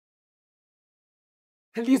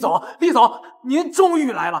厉总，厉总，您终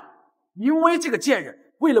于来了！明薇这个贱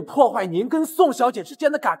人，为了破坏您跟宋小姐之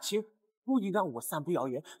间的感情，故意让我散布谣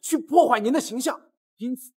言，去破坏您的形象，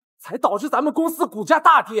因此才导致咱们公司股价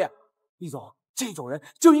大跌。厉总，这种人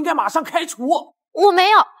就应该马上开除。我没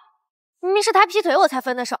有，明明是他劈腿我才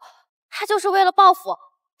分的手，他就是为了报复，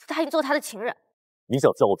不答应做他的情人。你想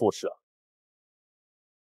教我做事啊？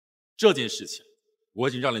这件事情我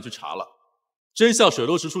已经让人去查了，真相水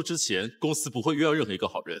落石出之前，公司不会冤枉任何一个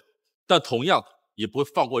好人，但同样的也不会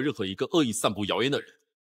放过任何一个恶意散布谣言的人。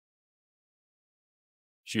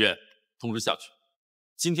许愿，通知下去，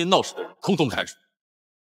今天闹事的人通通开除，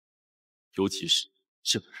尤其是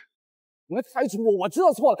这个人。你们开除我，我知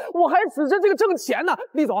道错了，我还指着这个挣钱呢。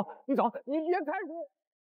厉总，你别开除。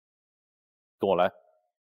跟我来。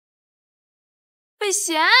北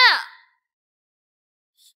贤，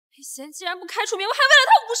北贤竟然不开除明威，还为了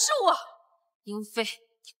他无视我。英飞，你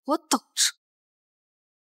给我等着！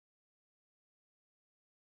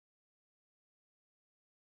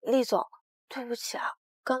厉总，对不起啊，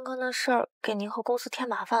刚刚的事儿给您和公司添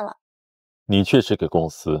麻烦了。你确实给公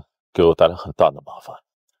司给我带来很大的麻烦。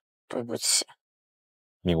对不起，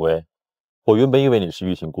明威，我原本以为你是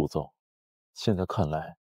欲擒故纵，现在看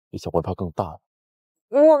来你想玩票更大了。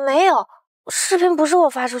我没有，视频不是我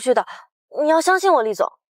发出去的，你要相信我，厉总。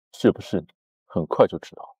是不是你？很快就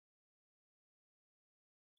知道。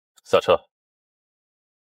下车。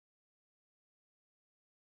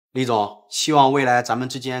李总，希望未来咱们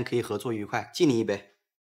之间可以合作愉快，敬你一杯。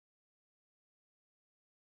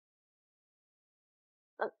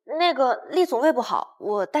那个厉总胃不好，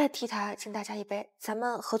我代替他敬大家一杯，咱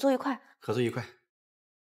们合作愉快。合作愉快。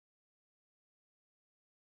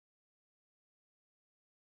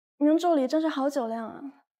您助理真是好酒量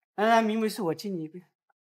啊！来，明明是我敬你一杯。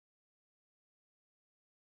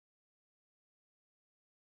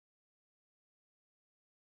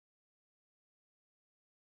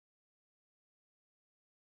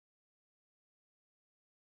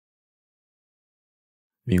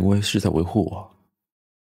明威是在维护我。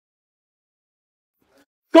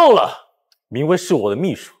够了！明威是我的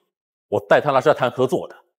秘书，我带他来是来谈合作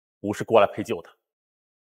的，不是过来陪酒的。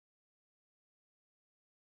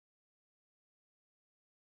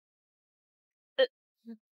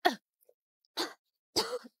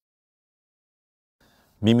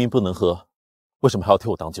明明不能喝，为什么还要替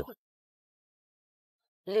我挡酒？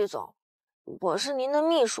厉总，我是您的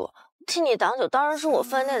秘书，替你挡酒当然是我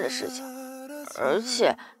分内的事情，而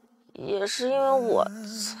且也是因为我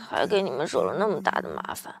才给你们惹了那么大的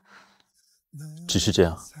麻烦。只是这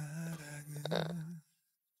样。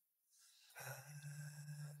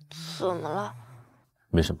怎么了？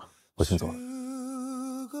没什么，我先走了。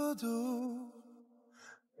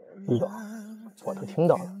厉总，我都听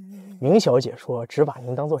到了，明小姐说只把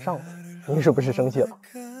您当做上司，您是不是生气了？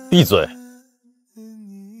闭嘴！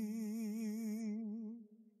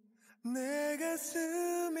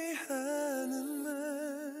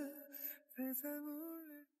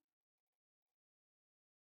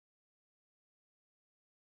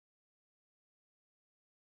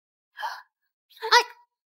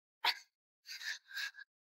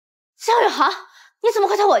江宇航，你怎么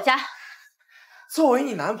会在我家？作为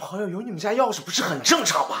你男朋友，有你们家钥匙不是很正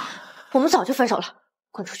常吗？我们早就分手了，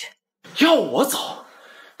滚出去！要我走？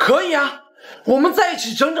可以啊，我们在一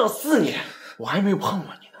起整整4年，我还没有碰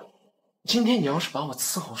过你呢。今天你要是把我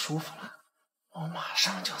伺候舒服了，我马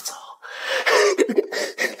上就走。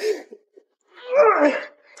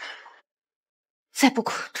再不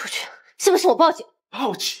滚出去，信不信我报警？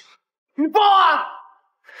报警？你报啊！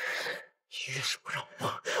越是不让我碰，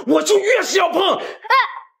我就越是要碰。滚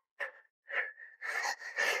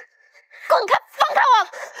开！放开我！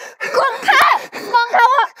滚开！放开我！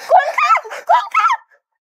滚开！滚开！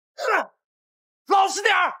老实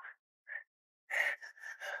点儿！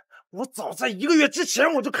我早在1个月之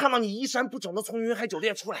前我就看到你衣衫不整的从云海酒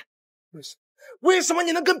店出来，为什么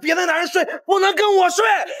你能跟别的男人睡，不能跟我睡？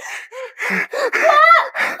放开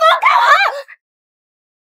我！放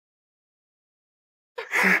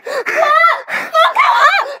开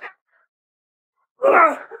我！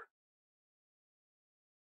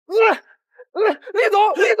李总，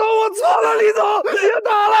我错了，李总，别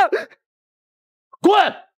打了，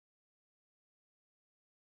滚！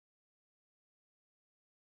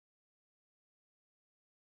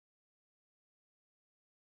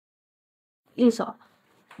厉总，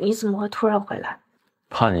你怎么会突然回来？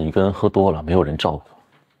怕你一个人喝多了，没有人照顾。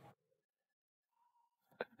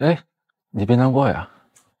哎，你别难过呀，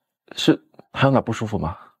是还有哪不舒服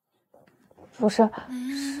吗？不是，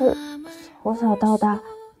是从小到大，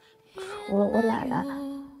除了我奶奶，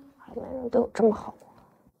还没人对我这么好过。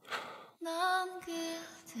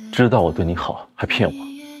知道我对你好，还骗我？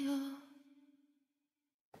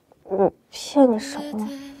我骗你什么？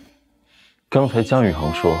刚才江宇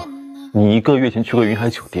航说你1个月前去过云海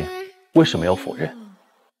酒店，为什么要否认？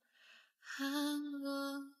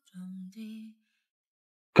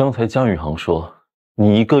刚才江宇航说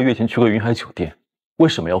你1个月前去过云海酒店，为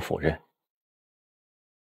什么要否认？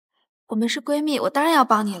我们是闺蜜，我当然要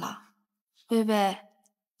帮你了。微微，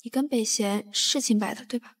你跟北贤是清白的，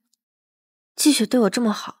对吧？季雪对我这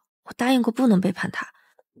么好，我答应过不能背叛她。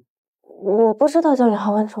我不知道教练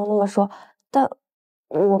郝万成那么说，但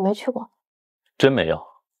我没去过。真没有？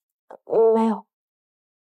没有。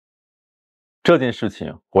这件事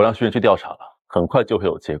情我让学院去调查了，很快就会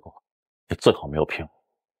有结果。你最好没有骗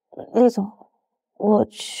我。厉总，我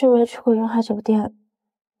去没去过云海酒店，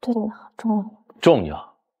对你很重要吗？重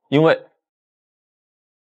要，因为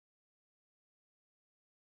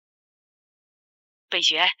北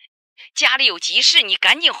雪，家里有急事，你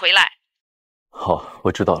赶紧回来。好，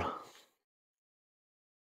我知道了。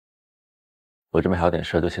我这边还有点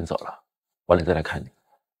事，就先走了，晚点再来看你。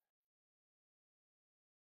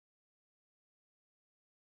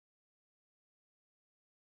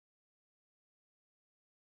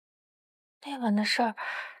那晚的事儿，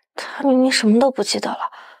他明明什么都不记得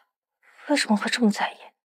了，为什么会这么在意？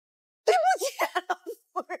对不起，老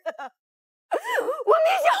夫人，我没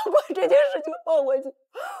想过这件事就放回去，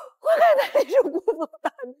我看在你是孤峰大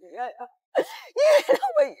姐呀，你原谅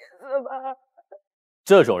我一次吧。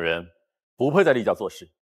这种人不配在厉家做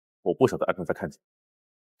事，我不想再安排再看见。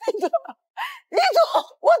李总，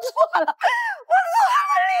我错了，李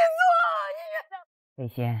总，你原谅。北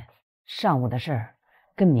贤，上午的事儿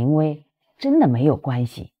跟明威真的没有关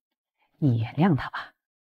系，你原谅他吧。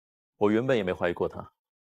我原本也没怀疑过他。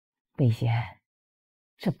北贤，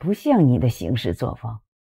这不像你的行事作风，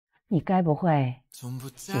你该不会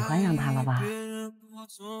喜欢上他了吧？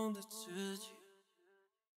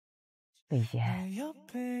北贤，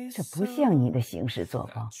这不像你的行事作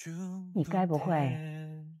风，你该不会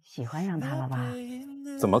喜欢上他了吧？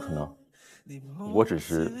怎么可能？我只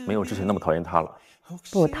是没有之前那么讨厌他了。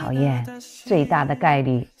不讨厌，最大的概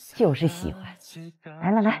率就是喜欢。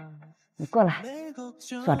来，你过来，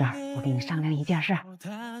坐这儿，我跟你商量一件事。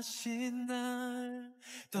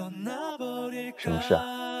什么事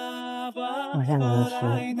啊？我让你娶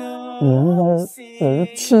明威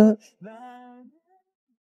为妻。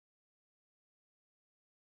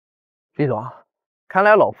李总，看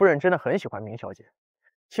来老夫人真的很喜欢明小姐。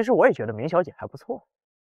其实我也觉得明小姐还不错，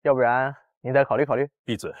要不然您再考虑考虑。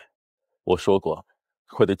闭嘴！我说过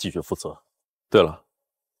会对季雪负责。对了，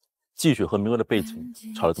季雪和明威的背景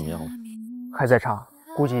查得怎么样了？还在查，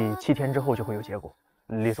估计7天之后就会有结果。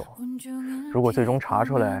李总，如果最终查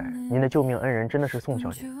出来您的救命恩人真的是宋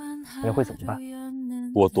小姐，您会怎么办？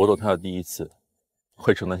我夺走她的第一次，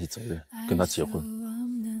会承担起责任，跟她结婚。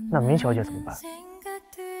那明小姐怎么办？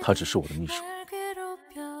她只是我的秘书。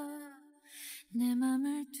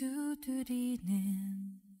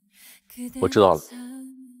我知道了。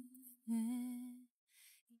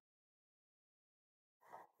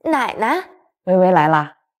奶奶，微微来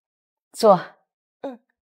啦，坐。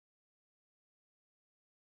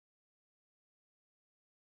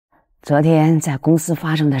昨天在公司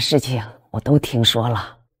发生的事情我都听说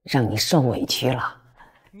了，让你受委屈了。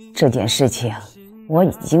这件事情我已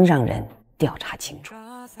经让人调查清楚，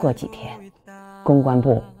过几天公关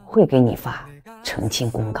部会给你发澄清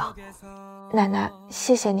公告。奶奶，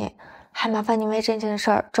谢谢你，还麻烦您为这件事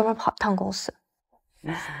儿专门跑一趟公司。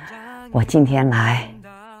我今天来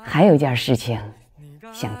还有一件事情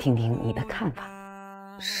想听听你的看法。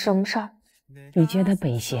什么事儿？你觉得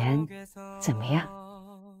北贤怎么样？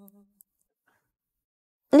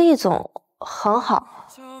厉总很好，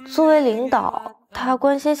作为领导，他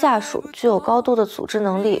关心下属，具有高度的组织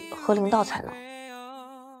能力和领导才能。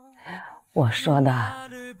我说的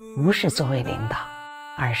不是作为领导，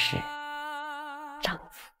而是丈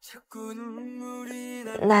夫。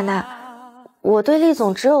奶奶，我对厉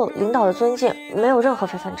总只有领导的尊敬，没有任何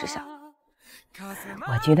非分之想。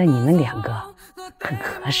我觉得你们两个很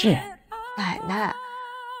合适。奶奶，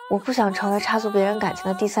我不想成为插足别人感情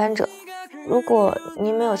的第三者。如果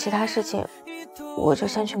您没有其他事情，我就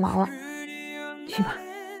先去忙了。去吧。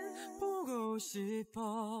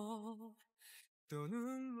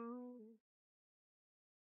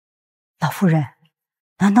老夫人，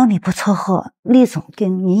难道你不撮合厉总跟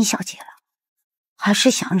明小姐了？还是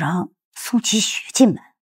想让宋继雪进门？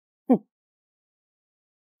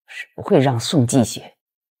是不会让宋继雪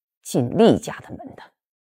进厉家的门的。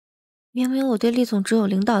明明我对厉总只有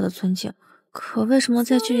领导的尊敬，可为什么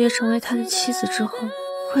在拒绝成为他的妻子之后，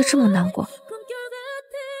会这么难过？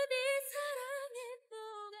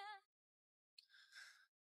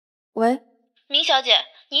喂，明小姐，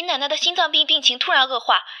您奶奶的心脏病病情突然恶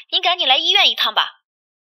化，您赶紧来医院一趟吧。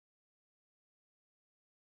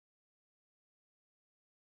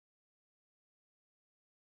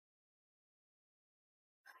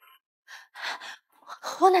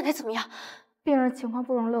我奶奶怎么样？病人情况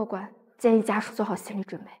不容乐观，建议家属做好心理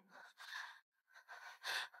准备。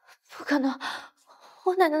不可能，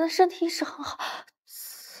我奶奶的身体一直很好，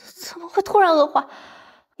怎么会突然恶化？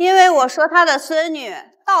因为我说她的孙女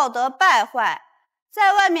道德败坏，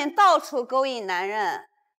在外面到处勾引男人，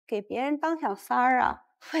给别人当小三儿啊。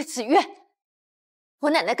魏子越，我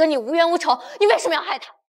奶奶跟你无冤无仇，你为什么要害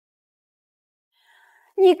她？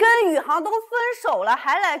你跟宇航都分手了，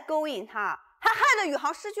还来勾引她，还害得宇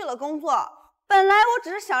航失去了工作。本来我只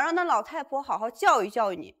是想让那老太婆好好教育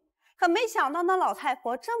教育你，可没想到那老太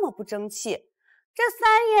婆这么不争气，这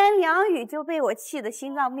3言2语就被我气得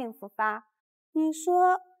心脏病复发。你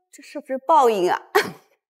说这是不是报应啊？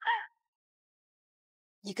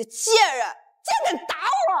你个贱人，竟敢打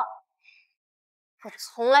我！我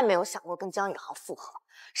从来没有想过跟江宇航复合，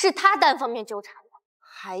是他单方面纠缠我。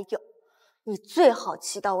还有，你最好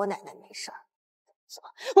祈祷我奶奶没事儿，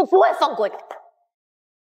我不会放过你。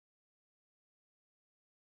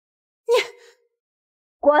你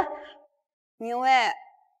滚！明薇，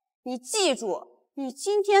你记住，你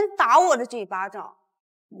今天打我的这一巴掌，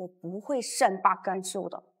我不会善罢甘休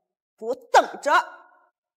的，给我等着！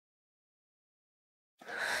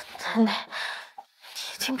奶奶，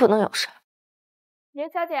你一定不能有事。宁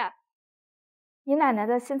小姐，您奶奶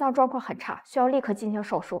的心脏状况很差，需要立刻进行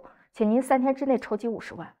手术，请您3天之内筹集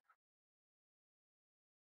50万。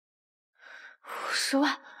50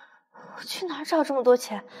万？我去哪儿找这么多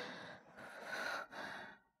钱？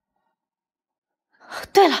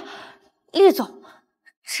对了，厉总，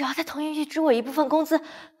只要再同意预支我一部分工资，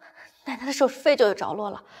奶奶的手术费就有着落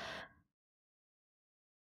了。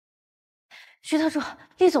徐特助，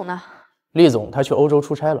厉总呢？厉总他去欧洲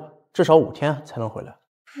出差了，至少5天才能回来。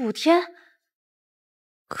5天？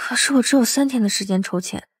可是我只有3天的时间筹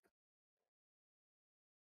钱。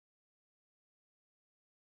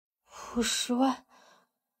50万，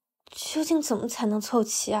究竟怎么才能凑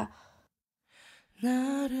齐啊？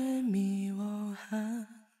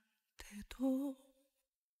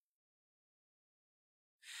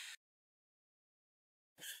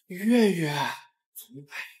月月，怎么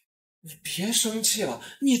办？你别生气了，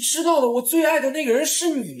你知道的，我最爱的那个人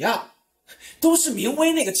是你呀，都是明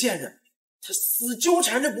威那个贱人，他死纠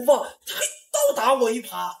缠着不放，他还倒打我一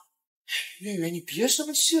耙。月月，你别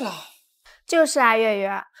生气了。就是啊，月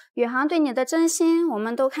月，宇航对你的真心我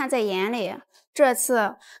们都看在眼里，这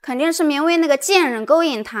次肯定是明威那个贱人勾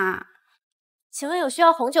引他。请问有需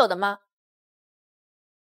要红酒的吗？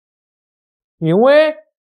明威，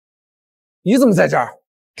你怎么在这儿？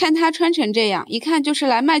看他穿成这样，一看就是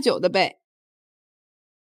来卖酒的呗。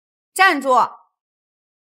站住！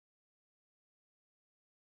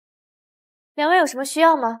两位有什么需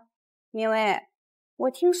要吗？明威，我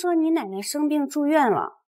听说你奶奶生病住院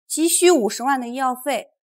了，急需50万的医药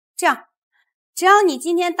费。这样，只要你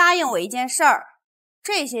今天答应我一件事儿，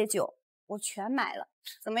这些酒我全买了，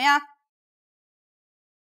怎么样？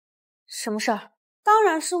什么事儿？当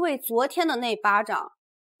然是为昨天的那巴掌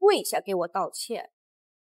跪下给我道歉。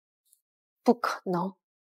不可能！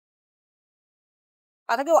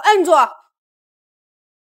把他给我摁住！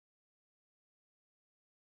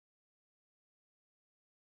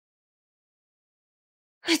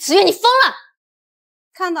哎，子越，你疯了！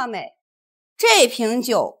看到没？这瓶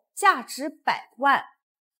酒价值100万，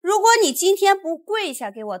如果你今天不跪下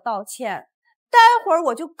给我道歉，待会儿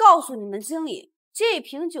我就告诉你们经理，这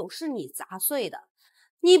瓶酒是你砸碎的。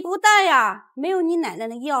你不但呀没有你奶奶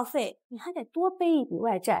的医药费，你还得多背一笔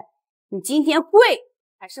外债。你今天跪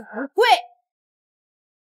还是不跪？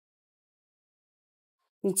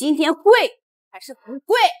你今天跪还是不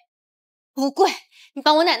跪？不跪！你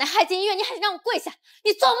把我奶奶害进医院，你还让我跪下？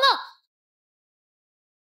你做梦！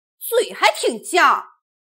嘴还挺犟。啊！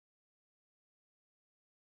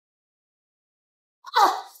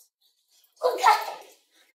滚开！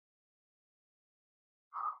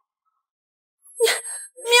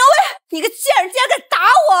明威，你个贱人，竟然敢打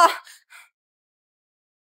我！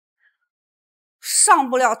上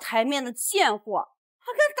不了台面的贱货，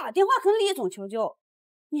还敢打电话跟厉总求救，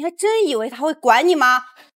你还真以为他会管你吗？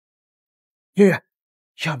月月，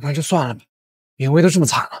要不然就算了吧，明威都这么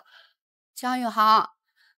惨了。江宇航，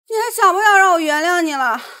你还想不想让我原谅你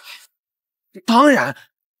了？当然，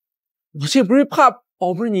我这不是怕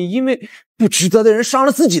宝贝你因为不值得的人伤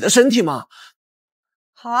了自己的身体吗？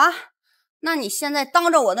好啊，那你现在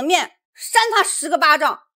当着我的面扇他10个巴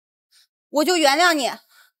掌，我就原谅你。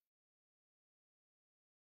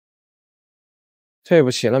对不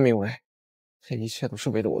起了，明威，这一切都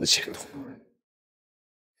是为了我的前途。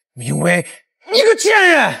明威，你个贱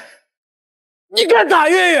人，你敢打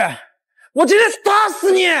月月，我今天打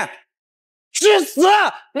死你，去死！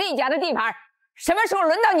厉家的地盘，什么时候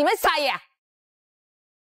轮到你们撒野？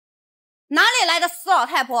哪里来的死老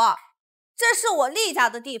太婆？这是我厉家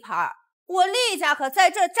的地盘，我厉家可在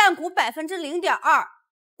这占股0.2%，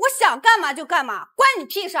我想干嘛就干嘛，关你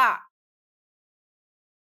屁事儿！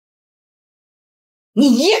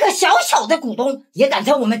你一个小小的股东，也敢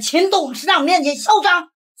在我们秦董事长面前嚣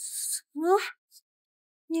张？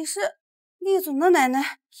你是厉总的奶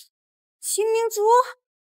奶秦明珠？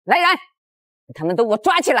来人，把他们都给我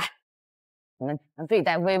抓起来！你们对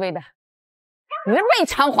待微微的人未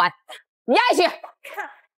偿还，押去！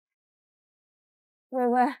微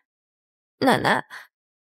微，奶奶，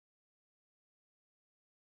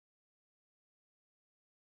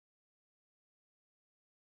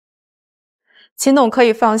秦董可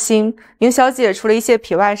以放心，明小姐除了一些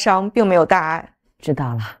皮外伤，并没有大碍。知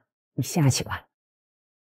道了，你下去吧。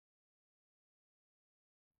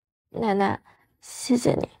奶奶，谢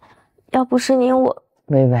谢你，要不是您，我……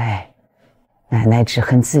微微，奶奶只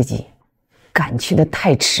恨自己赶去的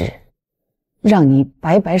太迟，让你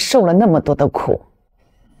白白受了那么多的苦。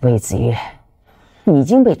魏子越已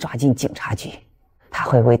经被抓进警察局，他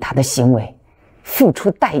会为他的行为付出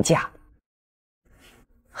代价。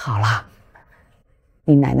好了，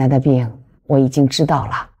你奶奶的病我已经知道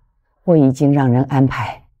了，我已经让人安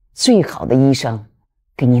排最好的医生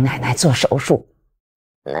给你奶奶做手术。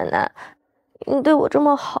奶奶，您对我这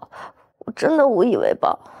么好，我真的无以为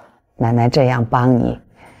报。奶奶这样帮你，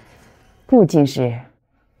不仅是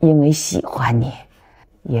因为喜欢你，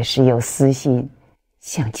也是有私心，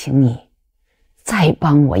想请你再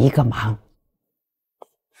帮我一个忙。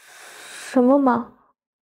什么忙？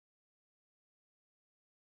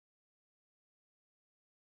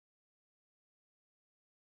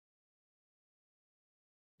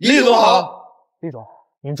厉总好。厉总，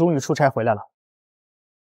您终于出差回来了。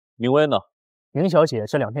明薇呢？明小姐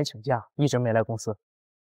这2天请假，一直没来公司。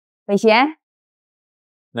北贤，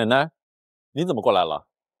奶奶，你怎么过来了？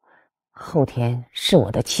后天是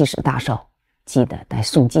我的70大寿，记得带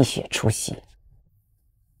宋继雪出席。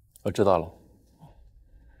我知道了。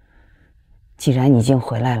既然已经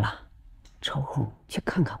回来了，抽空去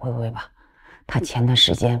看看微微吧。她前段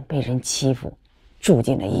时间被人欺负，住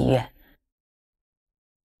进了医院。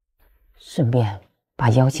顺便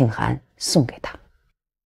把邀请函送给她。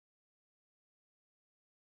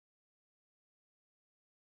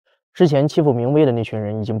之前欺负明薇的那群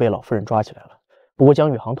人已经被老夫人抓起来了，不过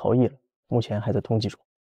江宇航逃逸了，目前还在通缉中。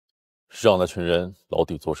让那群人牢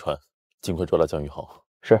底坐穿，尽快抓到江宇航。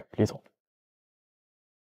是，李总。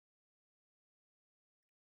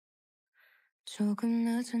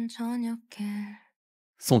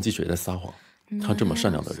宋继雪在撒谎，他这么善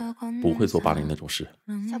良的人，不会做霸凌那种事。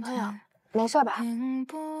小朋友，没事吧？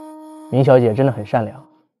明小姐真的很善良。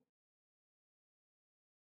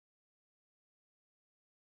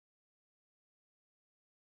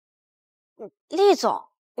厉总，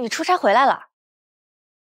你出差回来了？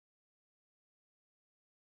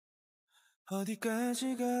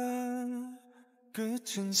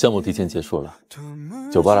项目提前结束了，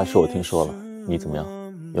酒吧的事我听说了，你怎么样？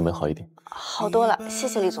有没有好一点？好多了，谢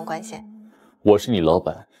谢厉总关心。我是你老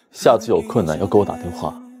板，下次有困难要给我打电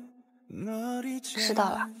话。知道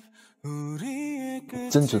了。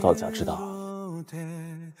真知道假知道？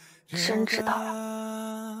真知道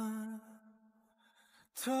了。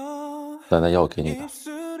奶奶要我给你的，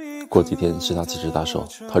过几天是她70大寿，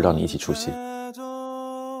她让你一起出席。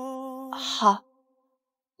好。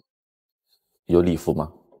有礼服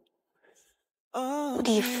吗？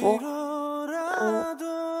礼服？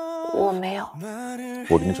我没有。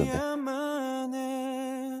我给你准备。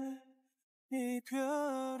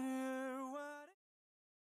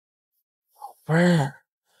不是，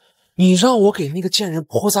你让我给那个贱人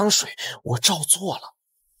泼脏水，我照做了。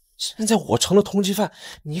现在我成了通缉犯，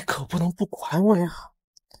你可不能不管我呀！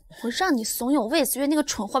我让你怂恿魏子越那个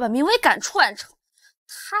蠢货把明薇赶出安城，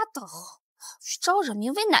他倒好去招惹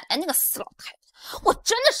明薇奶奶那个死老太太，我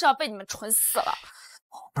真的是要被你们蠢死了！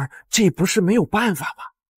不是，这不是没有办法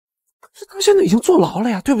吧？可是他现在已经坐牢了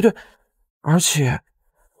呀，对不对？而且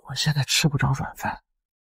我现在吃不着软饭，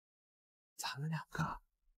咱们两个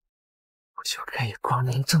不就可以光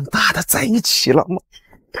明正大的在一起了吗？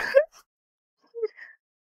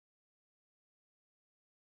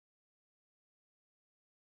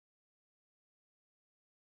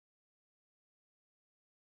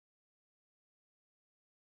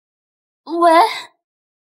喂，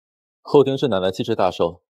后天是奶奶70大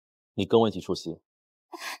寿，你跟我一起出席。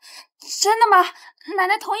真的吗？奶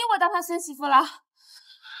奶同意我当她孙媳妇了。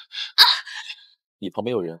你旁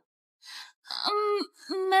边有人？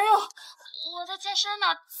没有，我在健身呢。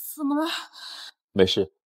怎么了？没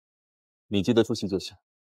事，你记得出席就行。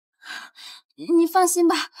你放心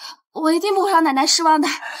吧，我一定不会让奶奶失望的。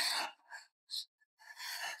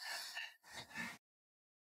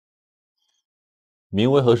明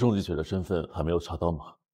威和宋记者的身份还没有查到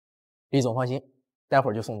吗？李总放心，待会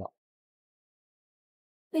儿就送到。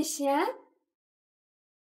北贤，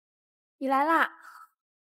你来啦！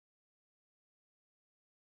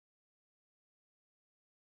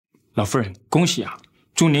老夫人，恭喜啊！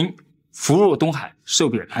祝您福若东海，寿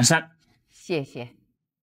比南山。谢谢。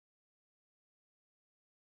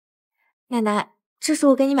奶奶，这是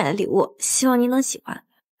我给你买的礼物，希望您能喜欢。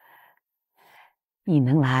你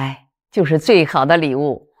能来就是最好的礼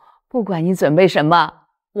物，不管你准备什么，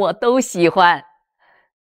我都喜欢。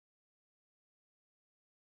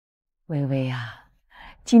微微啊，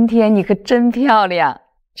今天你可真漂亮，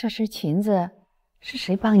这身裙子是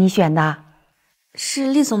谁帮你选的？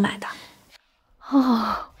是厉总买的。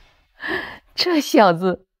哦，这小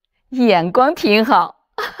子眼光挺好。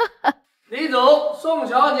李总，宋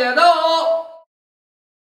小姐到。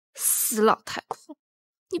死老太婆，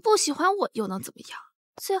你不喜欢我又能怎么样？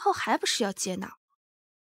最后还不是要接纳我？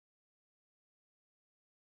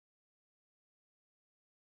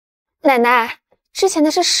奶奶，之前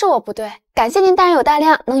的事是我不对，感谢您大人有大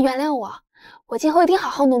量，能原谅我。我今后一定好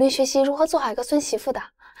好努力学习如何做好一个孙媳妇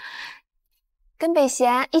的，跟北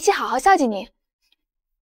贤一起好好孝敬您。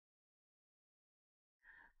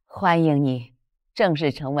欢迎你正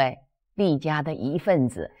式成为厉家的一份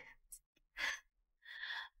子。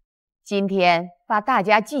今天把大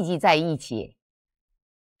家聚集在一起，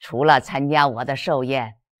除了参加我的寿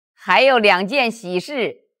宴，还有2件喜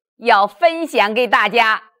事要分享给大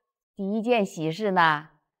家。第一件喜事呢，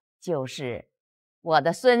就是我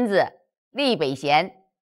的孙子厉北贤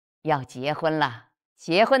要结婚了，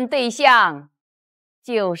结婚对象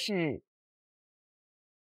就是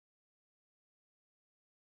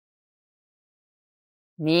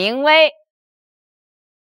明威。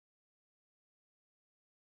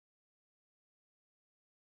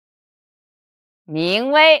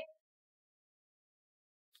明威，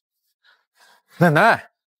奶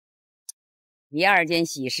奶。第二件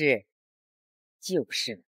喜事就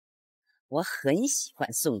是我很喜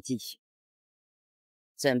欢宋继雪，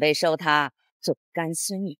准备收她做干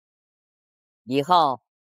孙女，以后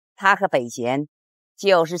她和北贤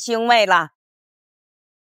就是兄妹了。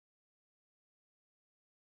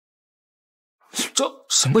这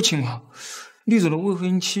什么情况？厉总的未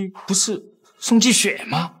婚妻不是宋继雪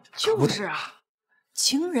吗？就是啊。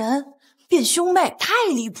情人变兄妹，太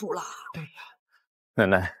离谱了。对呀，奶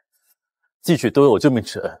奶，继雪都有我救命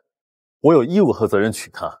之恩，我有义务和责任娶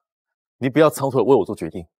她。你不要仓促的为我做决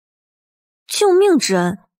定。救命之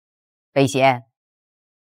恩，北贤，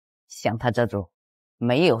像她这种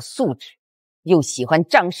没有素质又喜欢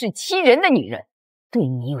仗势欺人的女人，对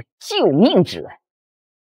你有救命之恩。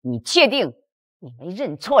你确定你没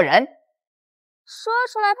认错人？说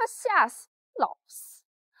出来怕吓死老死，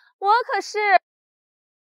我可是。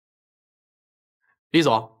李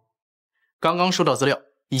总，刚刚收到资料，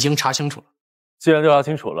已经查清楚了。既然调查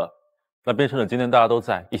清楚了，那便趁着今天大家都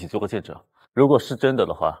在，一起做个见证。如果是真的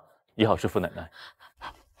话，也好说服奶奶。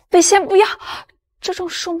北贤不要，这种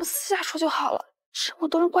事我们私下说就好了，这么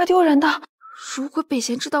多人怪丢人的。如果北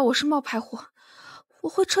贤知道我是冒牌货，我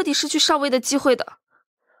会彻底失去上位的机会的。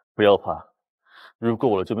不要怕，如果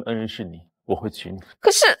我的救命恩人是你，我会娶你。可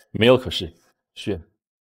是没有可是，轩。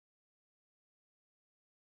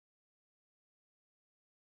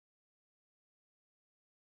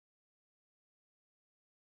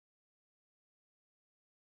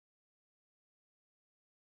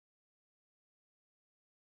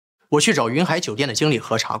我去找云海酒店的经理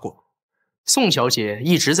核查过，宋小姐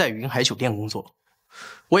一直在云海酒店工作。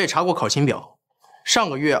我也查过考勤表，上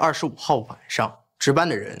个月25号晚上值班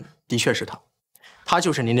的人的确是她，她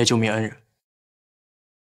就是您的救命恩人。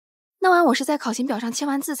那晚我是在考勤表上签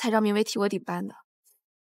完字才让明威替我顶班的。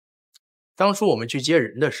当初我们去接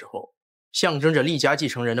人的时候，象征着厉家继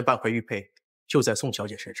承人的半块玉佩就在宋小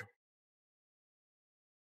姐身上。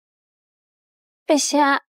北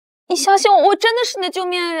贤，你相信我，我真的是你的救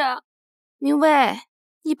命恩人。明威，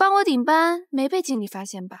你帮我顶班没被经理发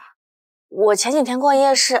现吧？我前几天逛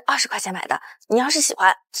夜市20块钱买的，你要是喜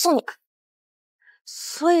欢送你吧。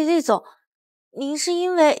所以厉总，您是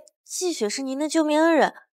因为季雪是您的救命恩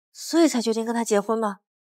人，所以才决定跟她结婚吗？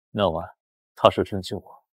那晚她舍身救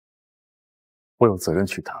我，我有责任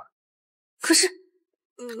娶她。可是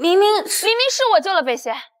明明是我救了北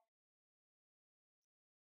贤。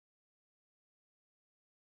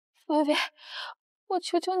微微，我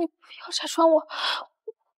求求你不要拆穿我，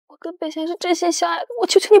我跟北贤是真心相爱的，我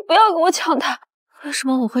求求你不要跟我抢他。为什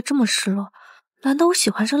么我会这么失落？难道我喜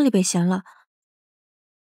欢上厉北贤了？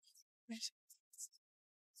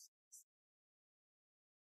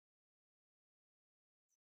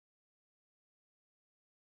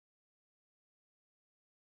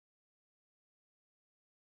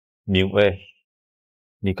明薇，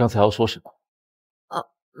你刚才要说什么？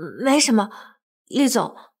没什么。厉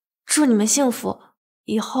总，祝你们幸福，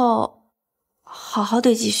以后好好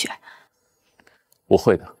对季雪。我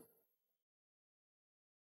会的。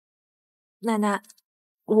奶奶，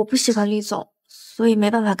我不喜欢厉总，所以没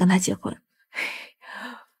办法跟他结婚。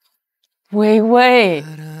微微，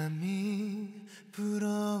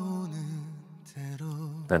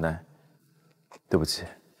奶奶，对不起，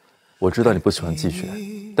我知道你不喜欢季雪，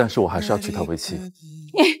但是我还是要娶她为妻。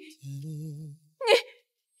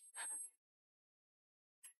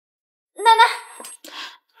奶奶，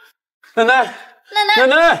奶奶，奶奶，奶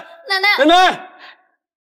奶，奶奶，奶奶，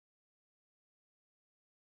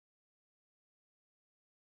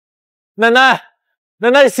奶奶，奶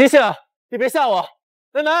奶，你醒醒，你别吓我，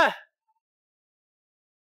奶奶。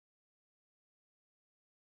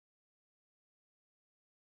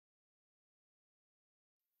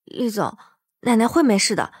厉总，奶奶会没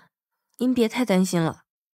事的，您别太担心了。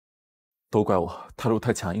都怪我态度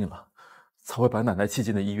太强硬了，才会把奶奶气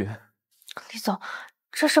进了医院。厉总，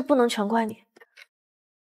这事不能全怪你。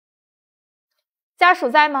家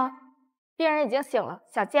属在吗？病人已经醒了，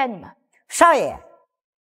想见你们。少爷，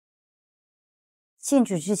进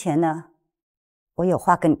去之前呢，我有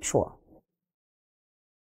话跟你说。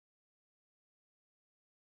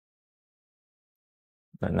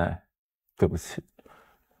奶奶，对不起，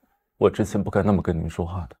我之前不该那么跟您说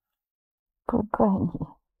话的。不怪你，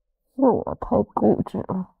是我太固执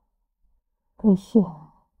了。北线，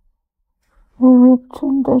明明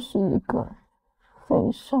真的是一个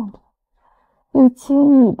很善良又坚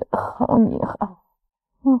毅的好女孩，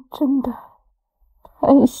我真的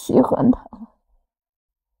太喜欢她了。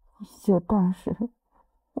你就当是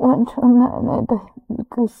完成奶奶的一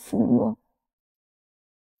个心愿。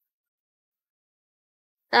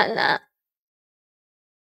奶奶，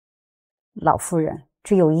老夫人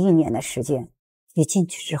只有1年的时间，你进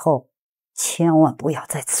去之后，千万不要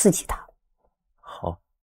再刺激她。好，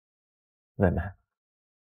奶奶，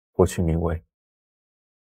我去明威。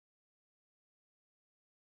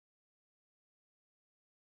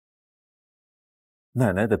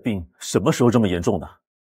奶奶的病什么时候这么严重的？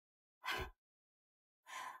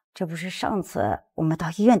这不是上次我们到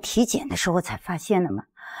医院体检的时候才发现的吗？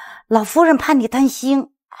老夫人怕你担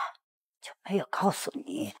心，就没有告诉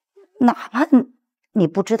你。哪怕你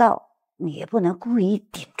不知道，你也不能故意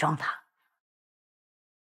顶撞她。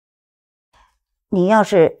你要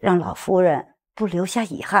是让老夫人不留下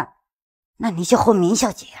遗憾，那你就和明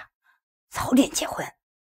小姐呀，早点结婚。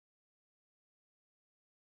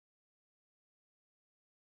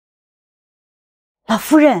老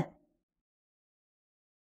夫人，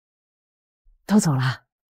都走了。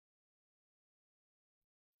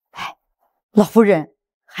老夫人，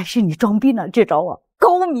还是你装逼呢，这招啊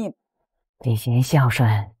高明。北贤孝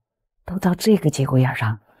顺，都到这个节骨眼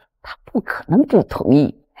上，他不可能不同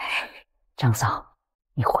意。张嫂，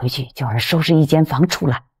你回去叫人收拾一间房出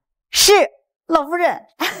来。是，老夫人。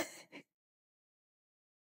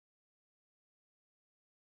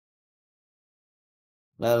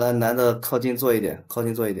来来，男的靠近坐一点，靠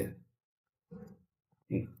近坐一点。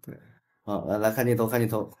对，好，来看镜头，看镜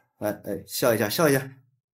头，来，哎，笑一下，笑一下。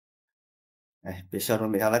哎，别笑成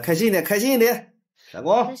没笑，来，开心一点，开心一点。闪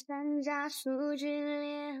光。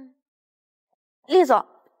厉总，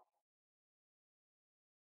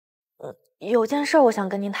有件事我想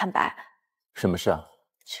跟您坦白。什么事啊？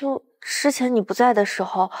就之前你不在的时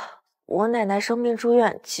候，我奶奶生病住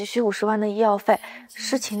院，急需50万的医药费，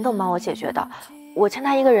是秦总帮我解决的。我欠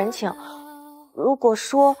他一个人情，如果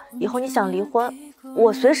说以后你想离婚，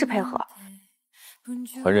我随时配合。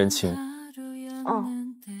还人情？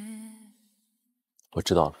我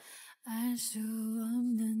知道了。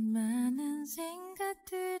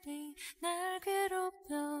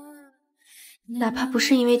哪怕不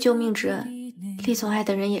是因为救命之恩，厉总爱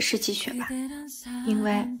的人也是季雪吧？因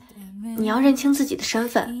为你要认清自己的身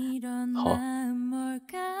份。好。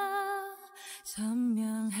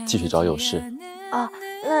继续找有事。啊，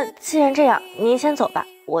那既然这样，您先走吧，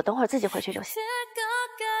我等会儿自己回去就行。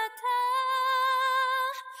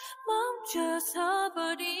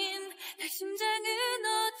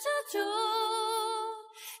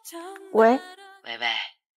喂，薇薇，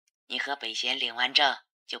你和北贤领完证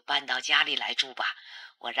就搬到家里来住吧，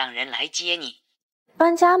我让人来接你。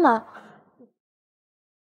搬家吗？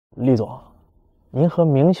厉总，您和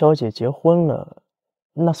明小姐结婚了，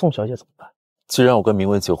那宋小姐怎么办？既然我跟明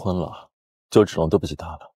文结婚了，就只能对不起她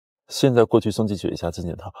了。现在过去送季雪一下见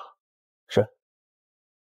见她吧。是。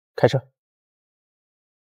开车。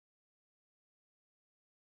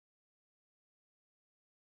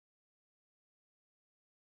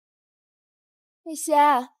北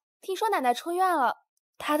贤，听说奶奶出院了，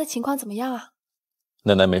她的情况怎么样啊？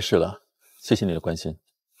奶奶没事了，谢谢你的关心。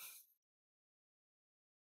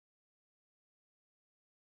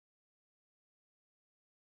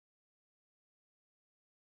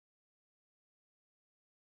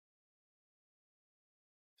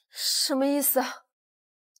什么意思啊？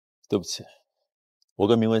对不起，我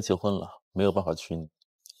跟明文结婚了，没有办法娶你。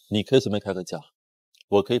你可以随便开个价，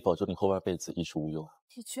我可以保证你后半辈子衣食无忧。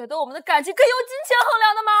你觉得我们的感情可以用金钱衡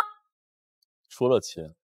量的吗？除了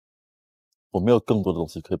钱，我没有更多的东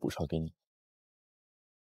西可以补偿给你。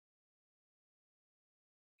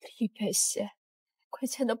厉北邪，亏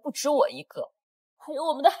欠的不止我一个，还有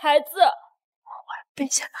我们的孩子，我还北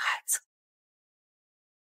邪的孩子。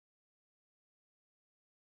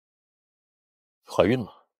怀孕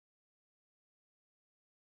了。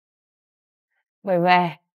微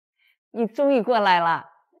微，你终于过来了。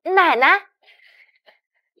奶奶，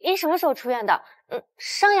您什么时候出院的？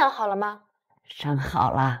伤养好了吗？伤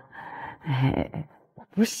好了。我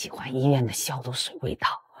不喜欢医院的消毒水味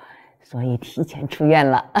道，所以提前出院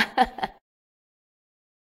了。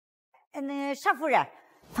那少夫人，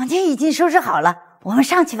房间已经收拾好了，我们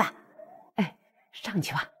上去吧。哎，上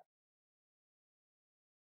去吧。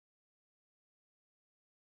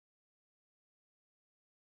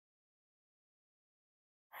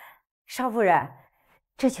少夫人，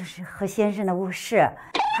这就是何先生的卧室，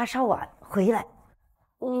他稍晚回来。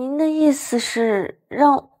您的意思是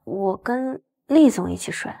让我跟厉总一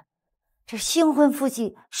起睡？这新婚夫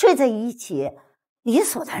妻睡在一起，理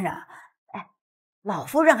所当然。哎，老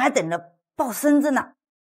夫人还等着抱孙子呢。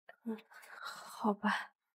好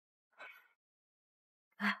吧。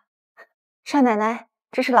啊，少奶奶，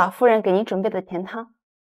这是老夫人给您准备的甜汤。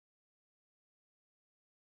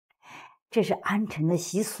这是安城的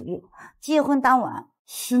习俗，结婚当晚，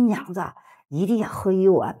新娘子一定要喝一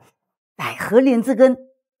碗百合莲子羹，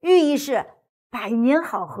寓意是百年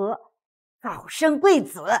好合，早生贵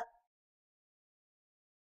子。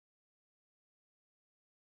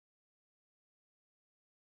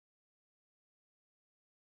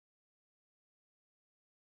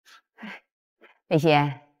北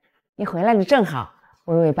邪，你回来的正好，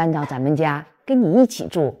微微搬到咱们家，跟你一起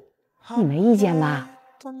住，你没意见吧？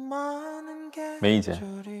没意见。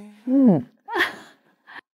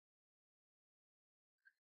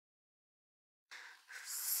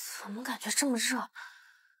怎么感觉这么热？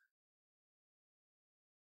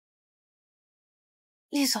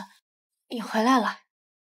厉总，你回来了。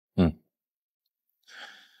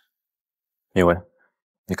明文，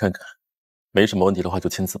你看看，没什么问题的话就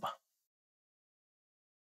签字吧。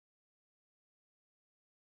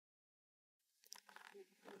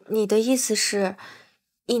你的意思是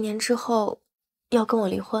，1年之后要跟我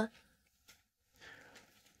离婚？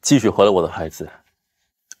继续怀了我的孩子，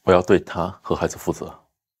我要对他和孩子负责。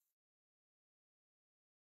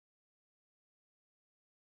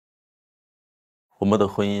我们的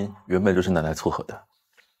婚姻原本就是奶奶撮合的，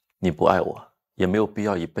你不爱我，也没有必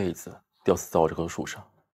要一辈子吊死在我这棵树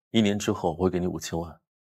上。1年之后我会给你5000万，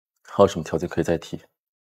还有什么条件可以再提？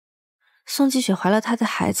宋继雪怀了他的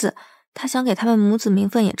孩子，他想给他们母子名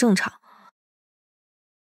分也正常。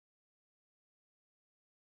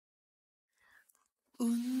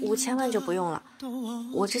5000万就不用了，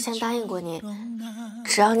我之前答应过你，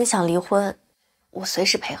只要你想离婚，我随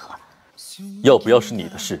时配合。要不要是你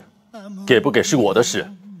的事，给不给是我的事。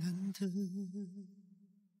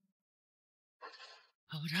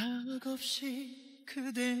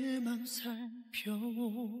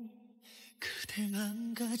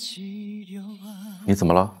你怎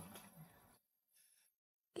么了？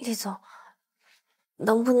厉总，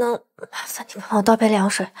能不能麻烦你帮我倒杯凉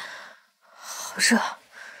水？好热。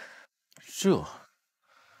热？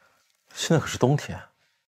现在可是冬天。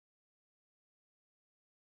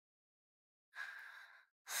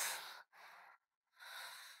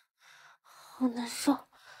好难受。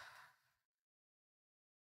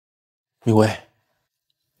明薇，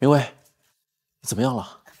明薇，你怎么样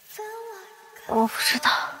了？我不知道，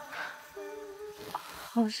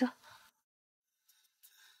好热。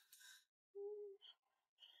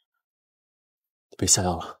别下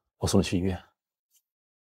药了，我送你去医院。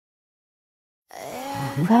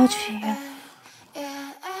我不要去医院，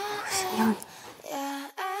我想要你。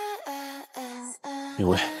明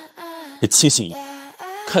薇，你清醒一点，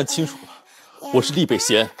看清楚了，我是厉北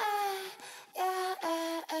贤。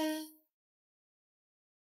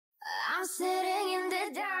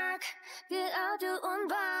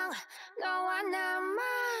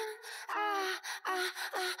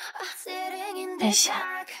北贤，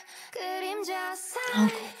老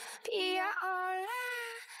公。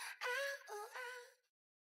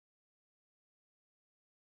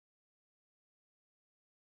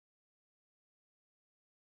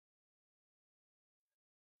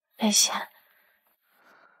北贤，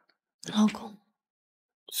老公，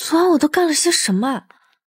昨晚我都干了些什么？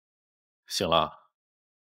醒了？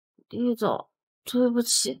厉总，对不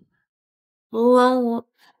起，昨晚我……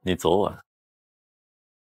你昨晚？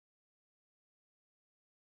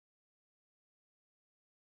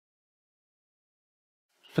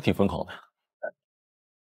是挺疯狂的。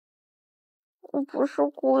我不是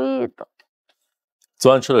故意的。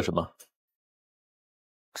昨晚吃了什么？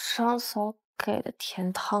张嫂给的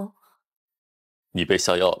甜汤。你被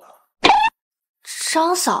下药了。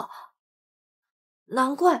张嫂，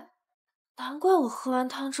难怪我喝完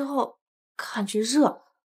汤之后感觉热。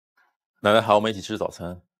奶奶喊我们一起吃早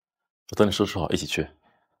餐，我等你收拾好一起去。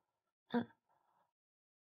嗯。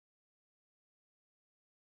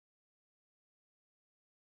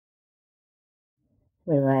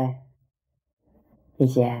微微，谢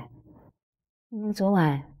谢。你昨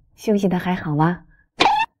晚休息的还好吗？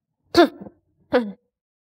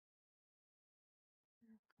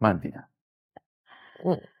慢点。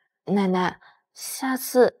奶奶，下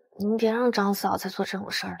次您别让张嫂再做这种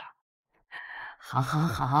事儿了。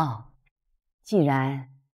好，既然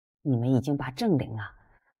你们已经把证领了，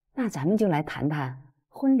那咱们就来谈谈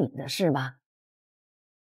婚礼的事吧。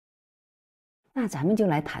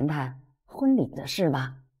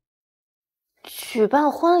举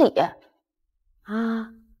办婚礼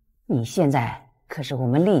啊！你现在可是我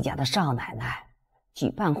们厉家的少奶奶，举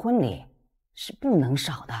办婚礼是不能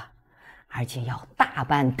少的，而且要大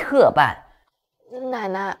办特办。奶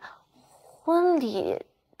奶，婚礼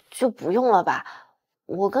就不用了吧？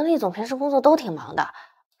我跟厉总平时工作都挺忙的，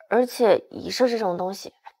而且仪式这种东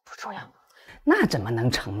西不重要。那怎么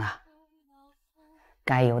能成呢？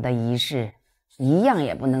该有的仪式一样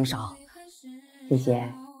也不能少。谢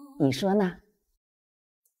谢，你说呢？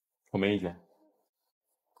我没意见。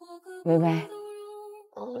微微，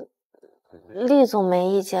厉总没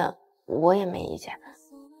意见，我也没意见。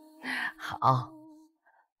好，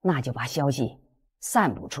那就把消息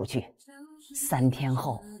散布出去。3天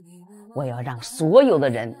后，我要让所有的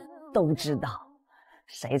人都知道，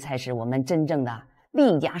谁才是我们真正的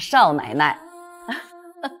厉家少奶奶。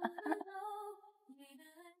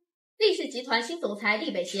厉氏集团新总裁厉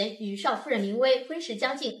北贤与少夫人明微婚事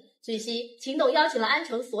将近。据悉，秦董邀请了安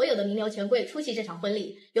城所有的名流权贵出席这场婚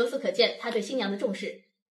礼，由此可见他对新娘的重视。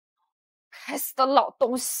该死的老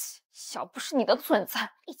东西！要不是你的存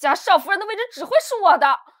在，厉家少夫人的位置只会是我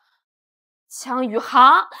的。江宇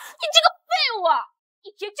航，你这个废物，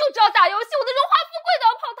一天就知道打游戏，我的荣华富贵都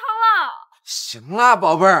要泡汤了。行啦，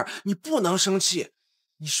宝贝儿，你不能生气，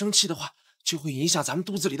你生气的话就会影响咱们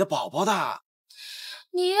肚子里的宝宝的。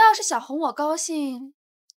你要是想哄我高兴，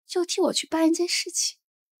就替我去办一件事情。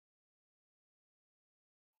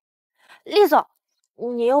厉总，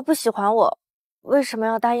你又不喜欢我，为什么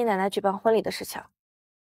要答应奶奶举办婚礼的事情？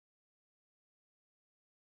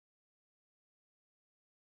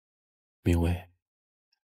明微，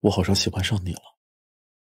我好像喜欢上你了。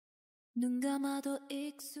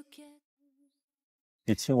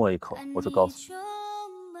你亲我一口，我就告诉你。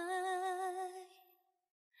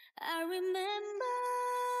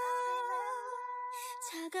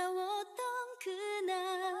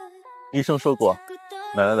医生说过，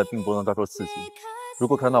奶奶的病不能大受刺激。如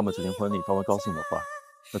果看到我们举行婚礼稍微高兴的话，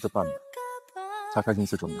那就办吧，她开心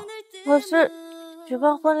最重要。可是举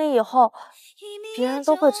办婚礼以后，别人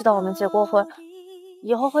都会知道我们结过婚，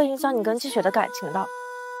以后会影响你跟季雪的感情的。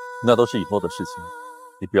那都是以后的事情，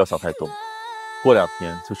你不要想太多。过2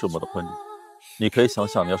天就是我们的婚礼，你可以想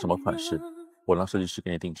想你要什么款式，我让设计师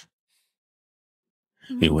给你定制。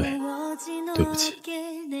明微，对不起，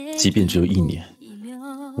即便只有1年，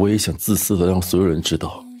我也想自私的让所有人知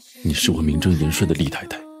道，你是我名正言顺的厉太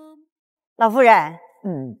太。老夫人，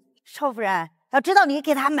少夫人要知道你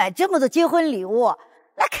给她买这么多结婚礼物，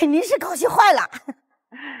那肯定是高兴坏了。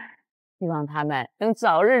希望他们能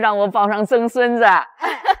早日让我抱上曾孙子。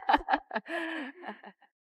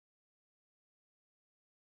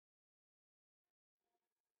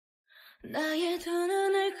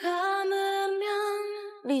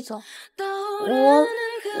厉总，我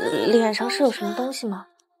脸上是有什么东西吗？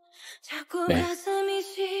没，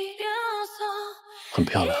很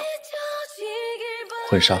漂亮，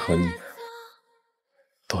婚纱和你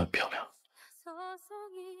都很漂亮。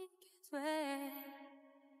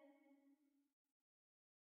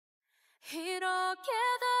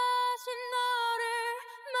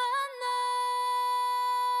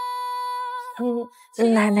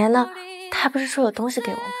奶奶呢？她不是说有东西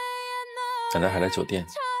给我吗？奶奶还在酒店，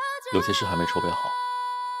有些事还没筹备好。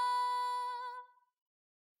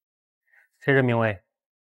谁是明微？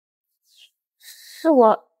是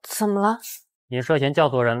我，怎么了？你涉嫌教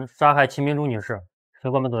唆人杀害秦明珠女士，谁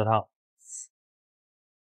关门躲着他？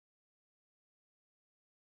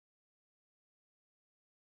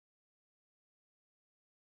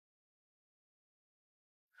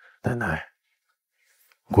奶奶，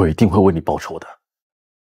我一定会为你报仇的。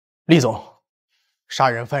厉总，杀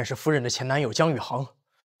人犯是夫人的前男友江宇航，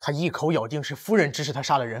他一口咬定是夫人指使他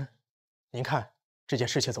杀的人。您看这件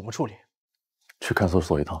事情怎么处理？去看守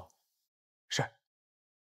所一趟。是。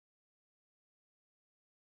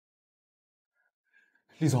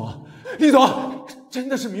厉总，厉总，真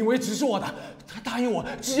的是明威指使我的。他答应我，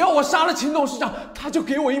只要我杀了秦董事长，他就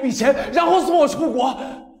给我一笔钱，然后送我出国。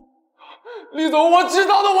厉总，我知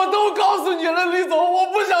道的我都告诉你了，厉总，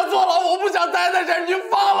我不想坐牢，我不想待在这儿，你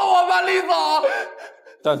放了我吧，厉总。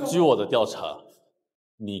但据我的调查，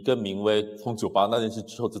你跟明威从酒吧那件事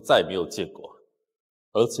之后就再也没有见过，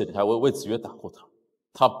而且你还为魏子越打过他，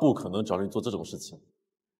他不可能找你做这种事情。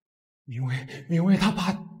明威他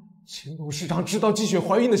怕秦董事长知道季雪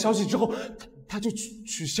怀孕的消息之后，他就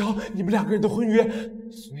取消你们两个人的婚约，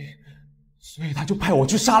所以他就派我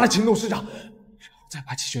去杀了秦董事长，然后再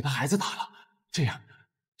把季雪的孩子打了。这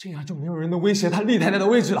样就没有人能威胁他厉太太的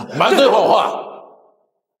位置了。满嘴谎话，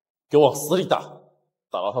给我往死里打，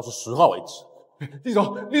打到他说实话为止。厉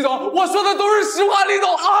总，我说的都是实话，厉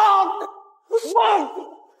总啊！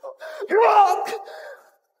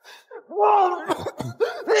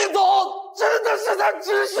厉总，真的是他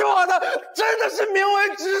指使我的，真的是明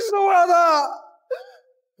威指使我的。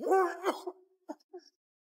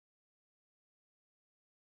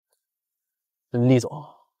厉总，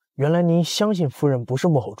原来您相信夫人不是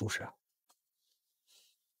幕后主使。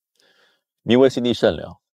明威心地善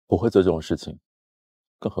良，不会做这种事情，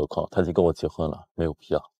更何况他已经跟我结婚了，没有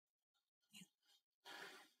必要。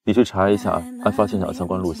你去查一下案发现场相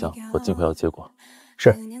关录像和监控结果。是。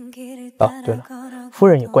啊，对了，夫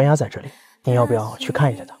人也关押在这里，您要不要去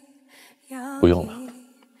看一下她？不用了，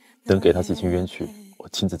等给他洗清冤屈，我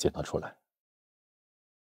亲自接他出来。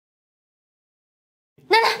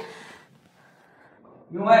奶奶，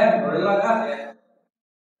明威，有人来看你。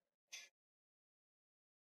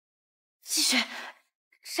季雪，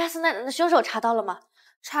杀死奶奶的凶手查到了吗？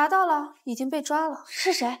查到了，已经被抓了。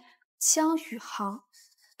是谁？江宇航。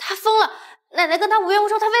他疯了！奶奶跟他无冤无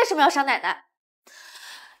仇，他为什么要杀奶奶？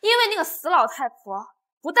因为那个死老太婆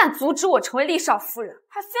不但阻止我成为厉少夫人，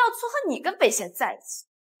还非要撮合你跟北贤在一起，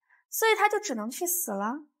所以他就只能去死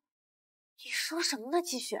了。你说什么呢，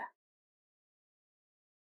季雪？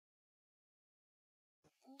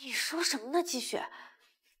你说什么呢，季雪？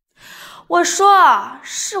我说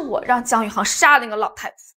是我让江宇航杀了那个老太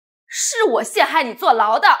婆，是我陷害你坐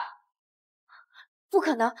牢的。不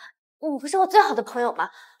可能，你不是我最好的朋友吗？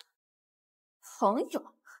朋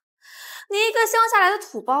友？你一个乡下来的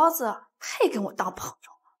土包子，配跟我当朋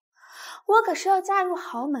友吗？我可是要嫁入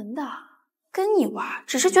豪门的，跟你玩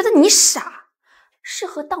只是觉得你傻，适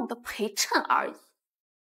合当我的陪衬而已。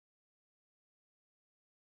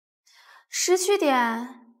识趣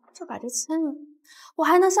点就把这签了，我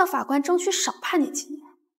还能向法官争取少判你几年。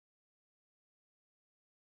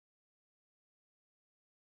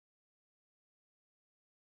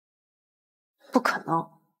不可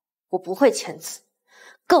能，我不会签字。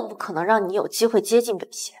更不可能让你有机会接近北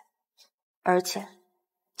贤，而且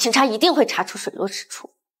警察一定会查出水落石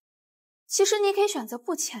出。其实你可以选择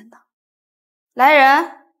不签的。来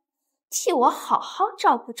人，替我好好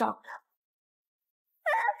照顾照顾他。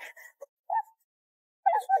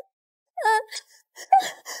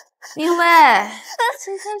明威，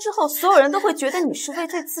今天之后，所有人都会觉得你是畏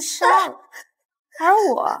罪自杀了，而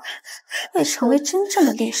我会成为真正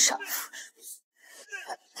的厉少夫人。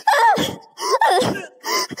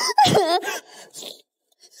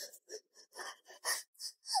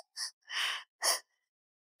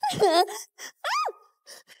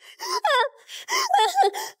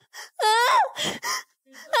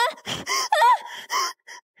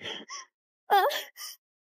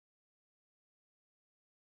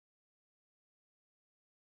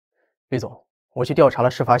李总，我去调查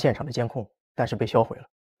了事发现场的监控，但是被销毁了。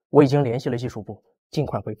我已经联系了技术部，尽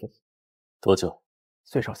快恢复。多久？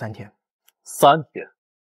最少3天。3天？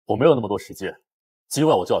我没有那么多时间，今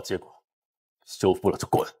晚我就要结果。修复了就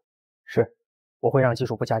滚。是，我会让技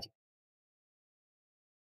术部加紧。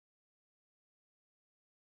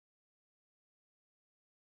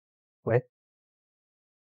喂？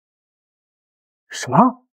什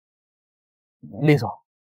么？厉总，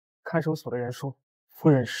看守所的人说夫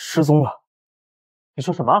人失踪了。你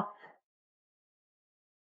说什么？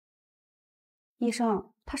医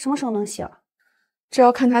生，他什么时候能醒？这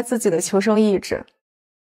要看他自己的求生意志。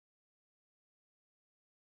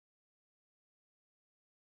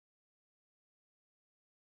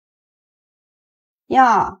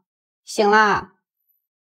呀，醒啦？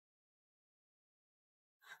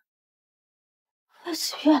魏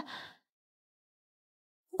子越，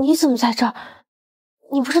你怎么在这儿？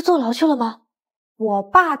你不是坐牢去了吗？我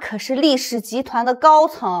爸可是厉氏集团的高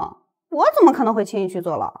层，我怎么可能会轻易去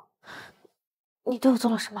坐牢？你对我做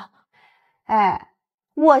了什么？哎，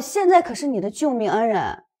我现在可是你的救命恩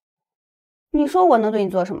人，你说我能对你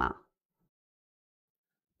做什么？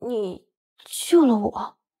你救了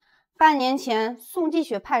我。半年前，宋继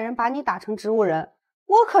雪派人把你打成植物人，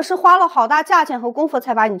我可是花了好大价钱和功夫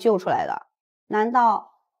才把你救出来的。难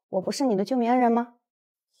道我不是你的救命恩人吗？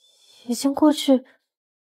已经过去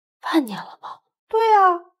半年了吗？对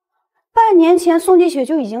啊，半年前宋继雪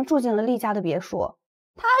就已经住进了厉家的别墅，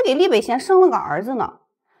她还给厉北贤生了个儿子呢。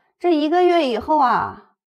这1个月以后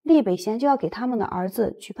啊，厉北贤就要给他们的儿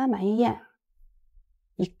子举办满月宴，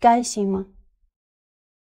你甘心吗？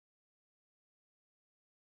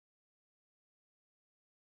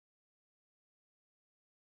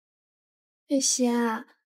北贤，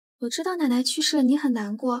我知道奶奶去世了，你很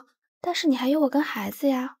难过，但是你还有我跟孩子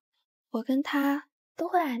呀，我跟他都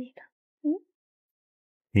会爱你的。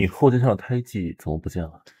你后肩上的胎记怎么不见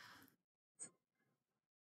了？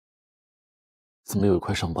怎么有一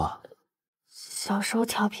块伤疤？小时候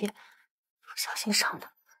调皮，不小心伤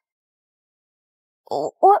的。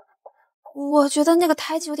我觉得那个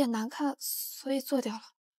胎记有点难看，所以做掉了。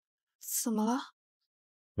怎么了？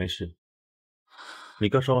没事，你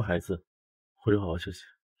刚生完孩子，回去好好休息。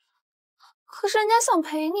可是人家想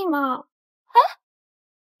陪你嘛。哎，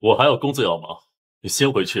我还有工作要忙，你先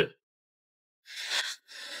回去。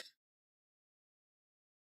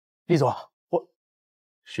厉总，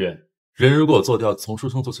雪，人如果做掉从出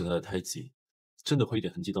生做起来的胎记，真的会一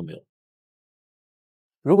点痕迹都没有。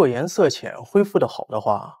如果颜色浅恢复的好的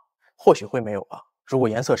话，或许会没有吧。如果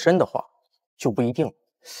颜色深的话，就不一定了。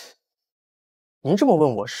您这么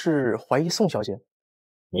问我是怀疑宋小姐？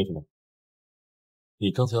没什么。你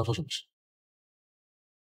刚才要说什么事？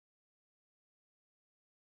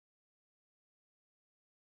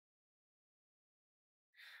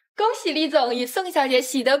恭喜厉总与宋小姐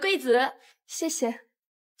喜得贵子，谢谢。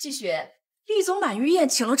季雪，厉总满月宴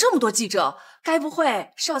请了这么多记者，该不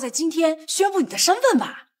会是要在今天宣布你的身份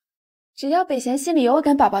吧？只要北贤心里有我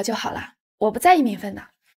跟宝宝就好了，我不在意名分的。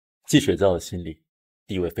季雪在我心里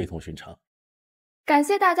地位非同寻常。感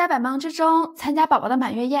谢大家百忙之中参加宝宝的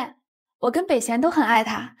满月宴，我跟北贤都很爱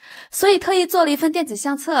他，所以特意做了一份电子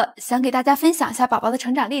相册，想给大家分享一下宝宝的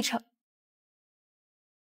成长历程。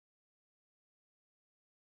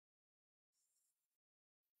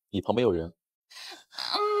你旁边有人？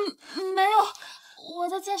没有，我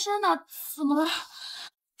在健身呢。怎么了？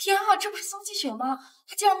天啊，这不是宋继雪吗？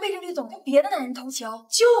她竟然背着厉总跟别的男人偷情。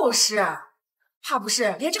就是，怕不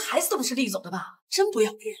是连这孩子都不是厉总的吧？真不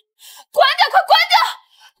要脸！关掉，快关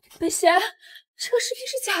掉！北贤，这个视频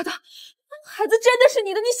是假的，孩子真的是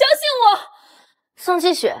你的，你相信我。宋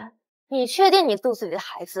继雪，你确定你肚子里的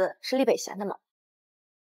孩子是厉北贤的吗？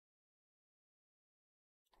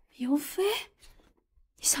明飞，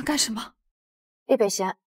你想干什么？厉北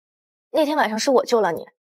贤，那天晚上是我救了你。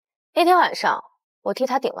那天晚上我替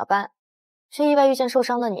他顶了班，却意外遇见受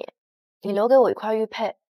伤的你，你留给我一块玉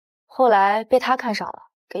佩，后来被他看上了，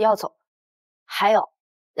给要走。还有，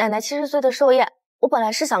奶奶70岁的寿宴，我本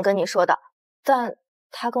来是想跟你说的，但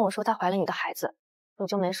她跟我说她怀了你的孩子，你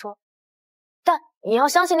就没说。但你要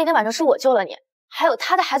相信那天晚上是我救了你，还有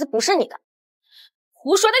他的孩子不是你的。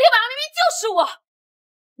胡说，那天晚上明明就是我，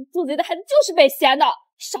你肚子里的孩子就是北贤的，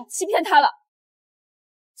少欺骗他了。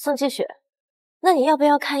宋继雪，那你要不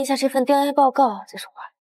要看一下这份 DNA 报告再说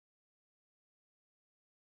话？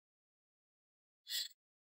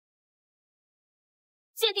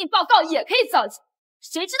鉴定报告也可以造假，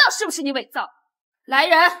谁知道是不是你伪造？来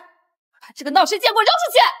人，把这个闹事件给我扔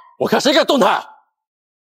出去！我看谁敢动他！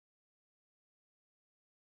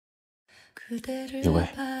因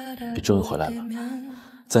为你终于回来了，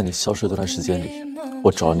在你消失的这段时间里，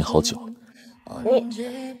我找了你好久。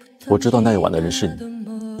我知道那一晚的人是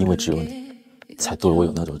你，因为只有你，才对我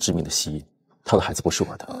有那种致命的吸引。他的孩子不是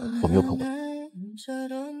我的，我没有碰过。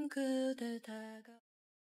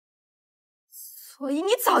所以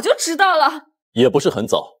你早就知道了？也不是很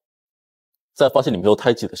早，在发现你没有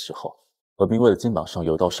胎记的时候，而明蔚的肩膀上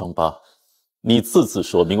有一道伤疤，你自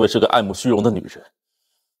说明蔚是个爱慕虚荣的女人。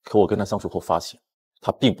可我跟她相处后发现，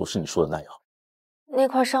她并不是你说的那样。那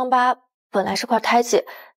块伤疤本来是块胎记，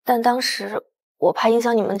但当时我怕影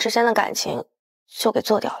响你们之间的感情，就给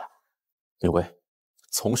做掉了。明蔚，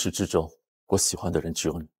从始至终，我喜欢的人只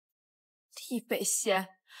有你。厉北贤，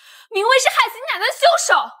明蔚是害死你奶奶的凶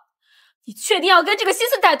手，你确定要跟这个心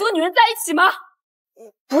思歹毒的女人在一起吗？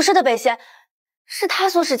不是的，北贤，是他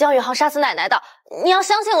唆使江宇航杀死奶奶的，你要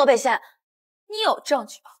相信我，北贤。你有证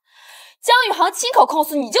据吗？江宇航亲口控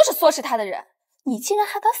诉你就是唆使他的人，你竟然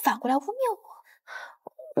还敢反过来污蔑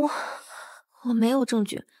我！我没有证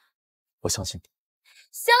据。我相信你。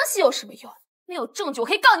相信有什么用？没有证据，我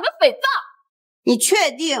可以告你们诽谤。你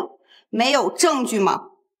确定没有证据吗？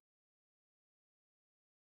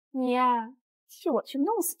你呀，替我去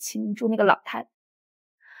弄死秦明珠那个老太太，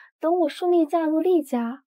等我顺利嫁入厉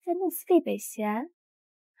家，再弄死厉北贤，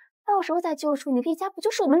到时候再救出你，厉家不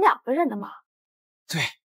就是我们2个人的吗？对，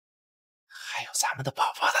还有咱们的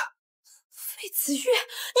宝宝的。魏子玉，你怎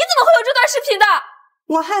么会有这段视频的？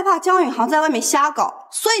我害怕江宇航在外面瞎搞，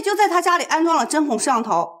所以就在他家里安装了针孔摄像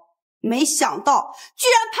头。没想到居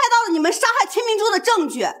然拍到了你们杀害秦明珠的证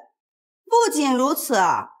据。不仅如此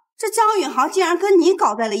啊，这江宇航竟然跟你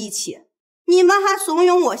搞在了一起，你们还怂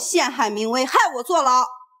恿我陷害明威，害我坐牢。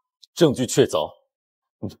证据确凿，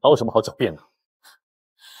你还有什么好狡辩的？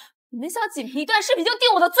你们想仅凭一段视频就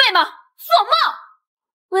定我的罪吗？做梦！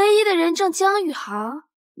唯一的人证江宇航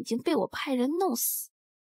已经被我派人弄死。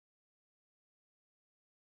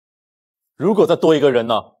如果再多一个人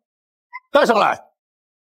呢？带上来！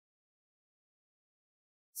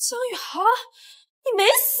江宇航，你没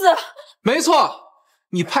死？没错，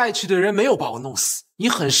你派去的人没有把我弄死，你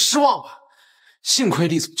很失望吧？幸亏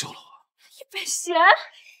厉总救了我。李北贤，你既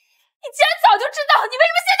然早就知道，你为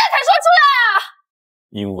什么现在才说出来啊？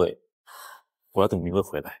因为我要等明威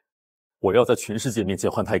回来，我要在全世界面前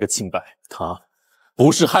还他一个清白，他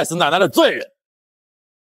不是害死奶奶的罪人。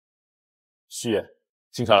师爷，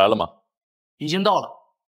警察来了吗？已经到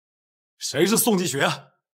了。谁是宋继学啊？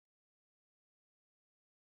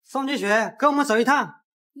宋继学，跟我们走一趟。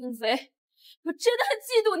明威，我真的很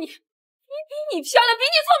嫉妒你，比你漂亮，比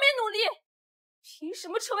你聪明努力，凭什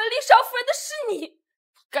么成为厉少夫人的是你？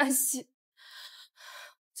不甘心，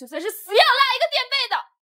就算是死也要拉一个垫背的。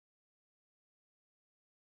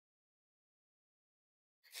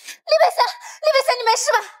厉北贤，厉北贤，你没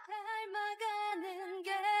事吧？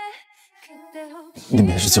你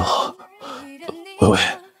没事就好，微微，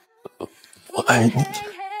我爱你。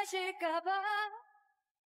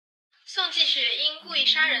宋继雪因故意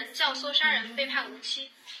杀人、教唆杀人被判无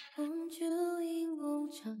期。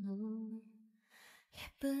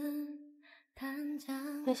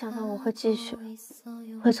没想到我会继续，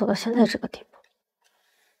会走到现在这个地步。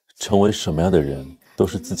成为什么样的人都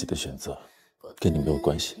是自己的选择，跟你没有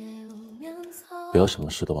关系。不要什么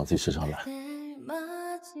事都往自己身上揽。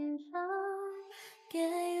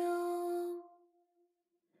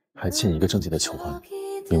还欠你一个正经的求婚，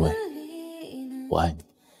明薇，我爱你，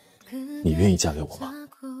你愿意嫁给我吗？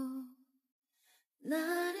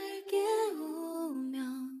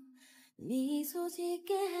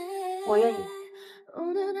我愿意。